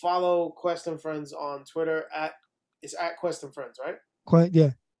 Follow Quest and Friends on Twitter it's at Quest and Friends, right?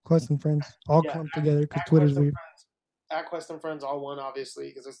 Quest and Friends all come together because Twitter's weird. At Quest and Friends, all one, obviously,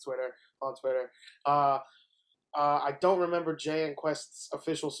 because it's Twitter on Twitter. I don't remember Jay and Quest's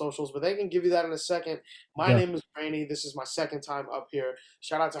official socials, but they can give you that in a second. My name is Rainey. This is my second time up here.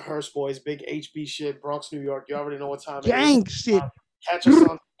 Shout out to Hearst Boys, big HB shit, Bronx, New York. You already know what time it is. Gang shit. Catch us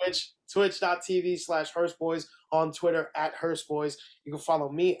on Twitch.tv/HurstBoys, on Twitter @HurstBoys. You can follow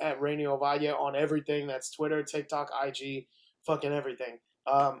me @Rainey Ovalle on everything. That's Twitter, TikTok, IG, fucking everything.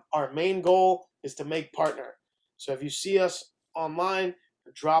 Our main goal is to make partner. So if you see us online,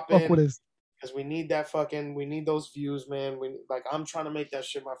 drop Fuck in with us. because we need those views, man. I'm trying to make that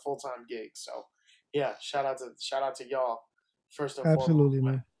shit my full-time gig. So yeah, shout out to y'all first and Absolutely,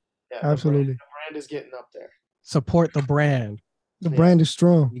 foremost. man. Yeah, Absolutely. the brand is getting up there. Support the brand. The brand is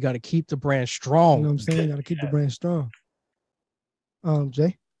strong. You got to keep the brand strong. You know what I'm saying? Got to keep the brand strong.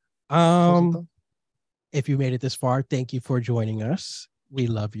 Jay? If you made it this far, thank you for joining us. We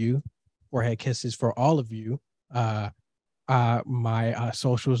love you. Forehead kisses for all of you. My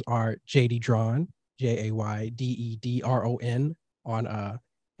socials are JDDron, JAYDEDRON on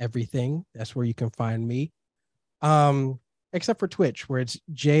everything. That's where you can find me. Except for Twitch, where it's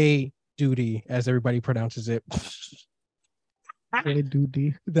J Duty, as everybody pronounces it. J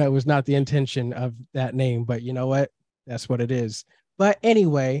Duty. That was not the intention of that name, but you know what? That's what it is. But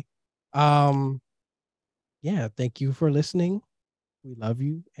anyway, yeah, thank you for listening. We love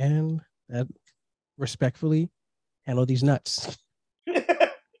you, and respectfully handle these nuts.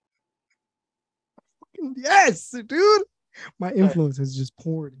 Yes, dude. My influence has just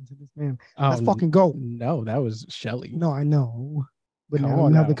poured into this man. Let's fucking go. No, that was Shelly. No, I know. But Come now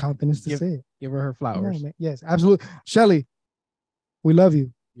on you have now. the confidence to say it. Give her flowers. Come on, man. Yes, absolutely. Shelly, we love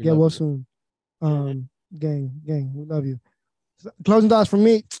you. Get well you. soon. Gang, we love you. Closing thoughts from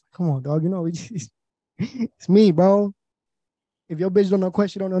me. Come on, dog. You know, it's me, bro. If your bitch don't know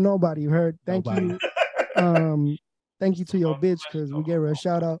Quest, you don't know nobody. You heard? Thank you. Thank you to your bitch, because we gave her a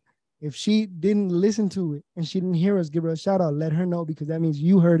shout out. If she didn't listen to it and she didn't hear us give her a shout out, let her know, because that means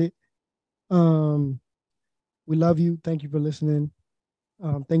you heard it. We love you. Thank you for listening.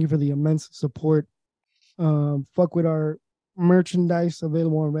 Thank you for the immense support. Fuck with our merchandise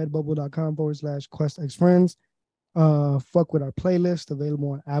available on redbubble.com/QuestXFriends. Fuck with our playlist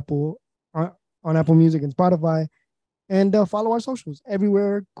available on Apple Music and Spotify. And follow our socials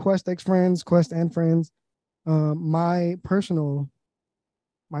everywhere. QuestXFriends, Quest and Friends. My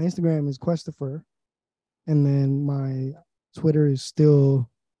Instagram is Questifer, and then my Twitter is still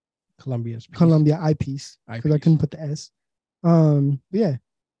Columbia Eyepiece, because I couldn't put the S. But yeah,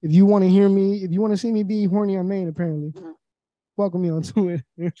 if you want to hear me, if you want to see me be horny on Maine, apparently, fuck with me on Twitter.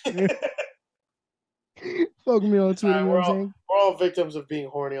 Fuck with me on Twitter. You know what I'm saying? We're all victims of being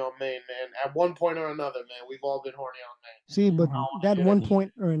horny on Maine, man. At one point or another, man, we've all been horny on Maine. See, but that one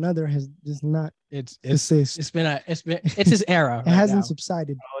point or another has just not persist. It's his era. It hasn't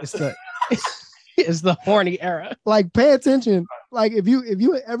subsided. It's the horny era. Like, pay attention. Like, if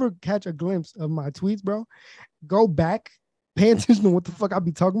you ever catch a glimpse of my tweets, bro, go back, pay attention to what the fuck I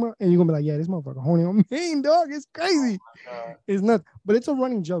be talking about, and you're gonna be like, yeah, this motherfucker horny on Maine, dog. It's crazy. It's nuts. But it's a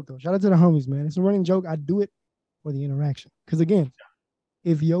running joke, though. Shout out to the homies, man. It's a running joke. I do it for the interaction. Because again,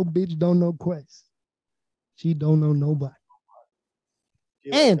 if your bitch don't know Quest, she don't know nobody.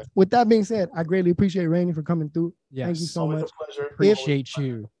 And with that being said, I greatly appreciate Rainey for coming through. Yes. Thank you so Always much. a pleasure. Appreciate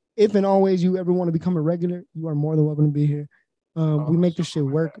you. If and always you ever want to become a regular, you are more than welcome to be here. We make this shit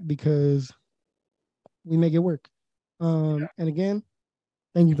work because we make it work. And again,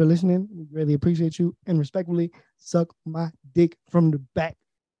 thank you for listening. We really appreciate you. And respectfully, suck my dick from the back.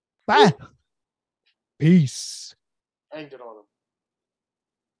 Bye. Peace. Hanged it on him.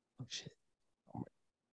 Oh, shit.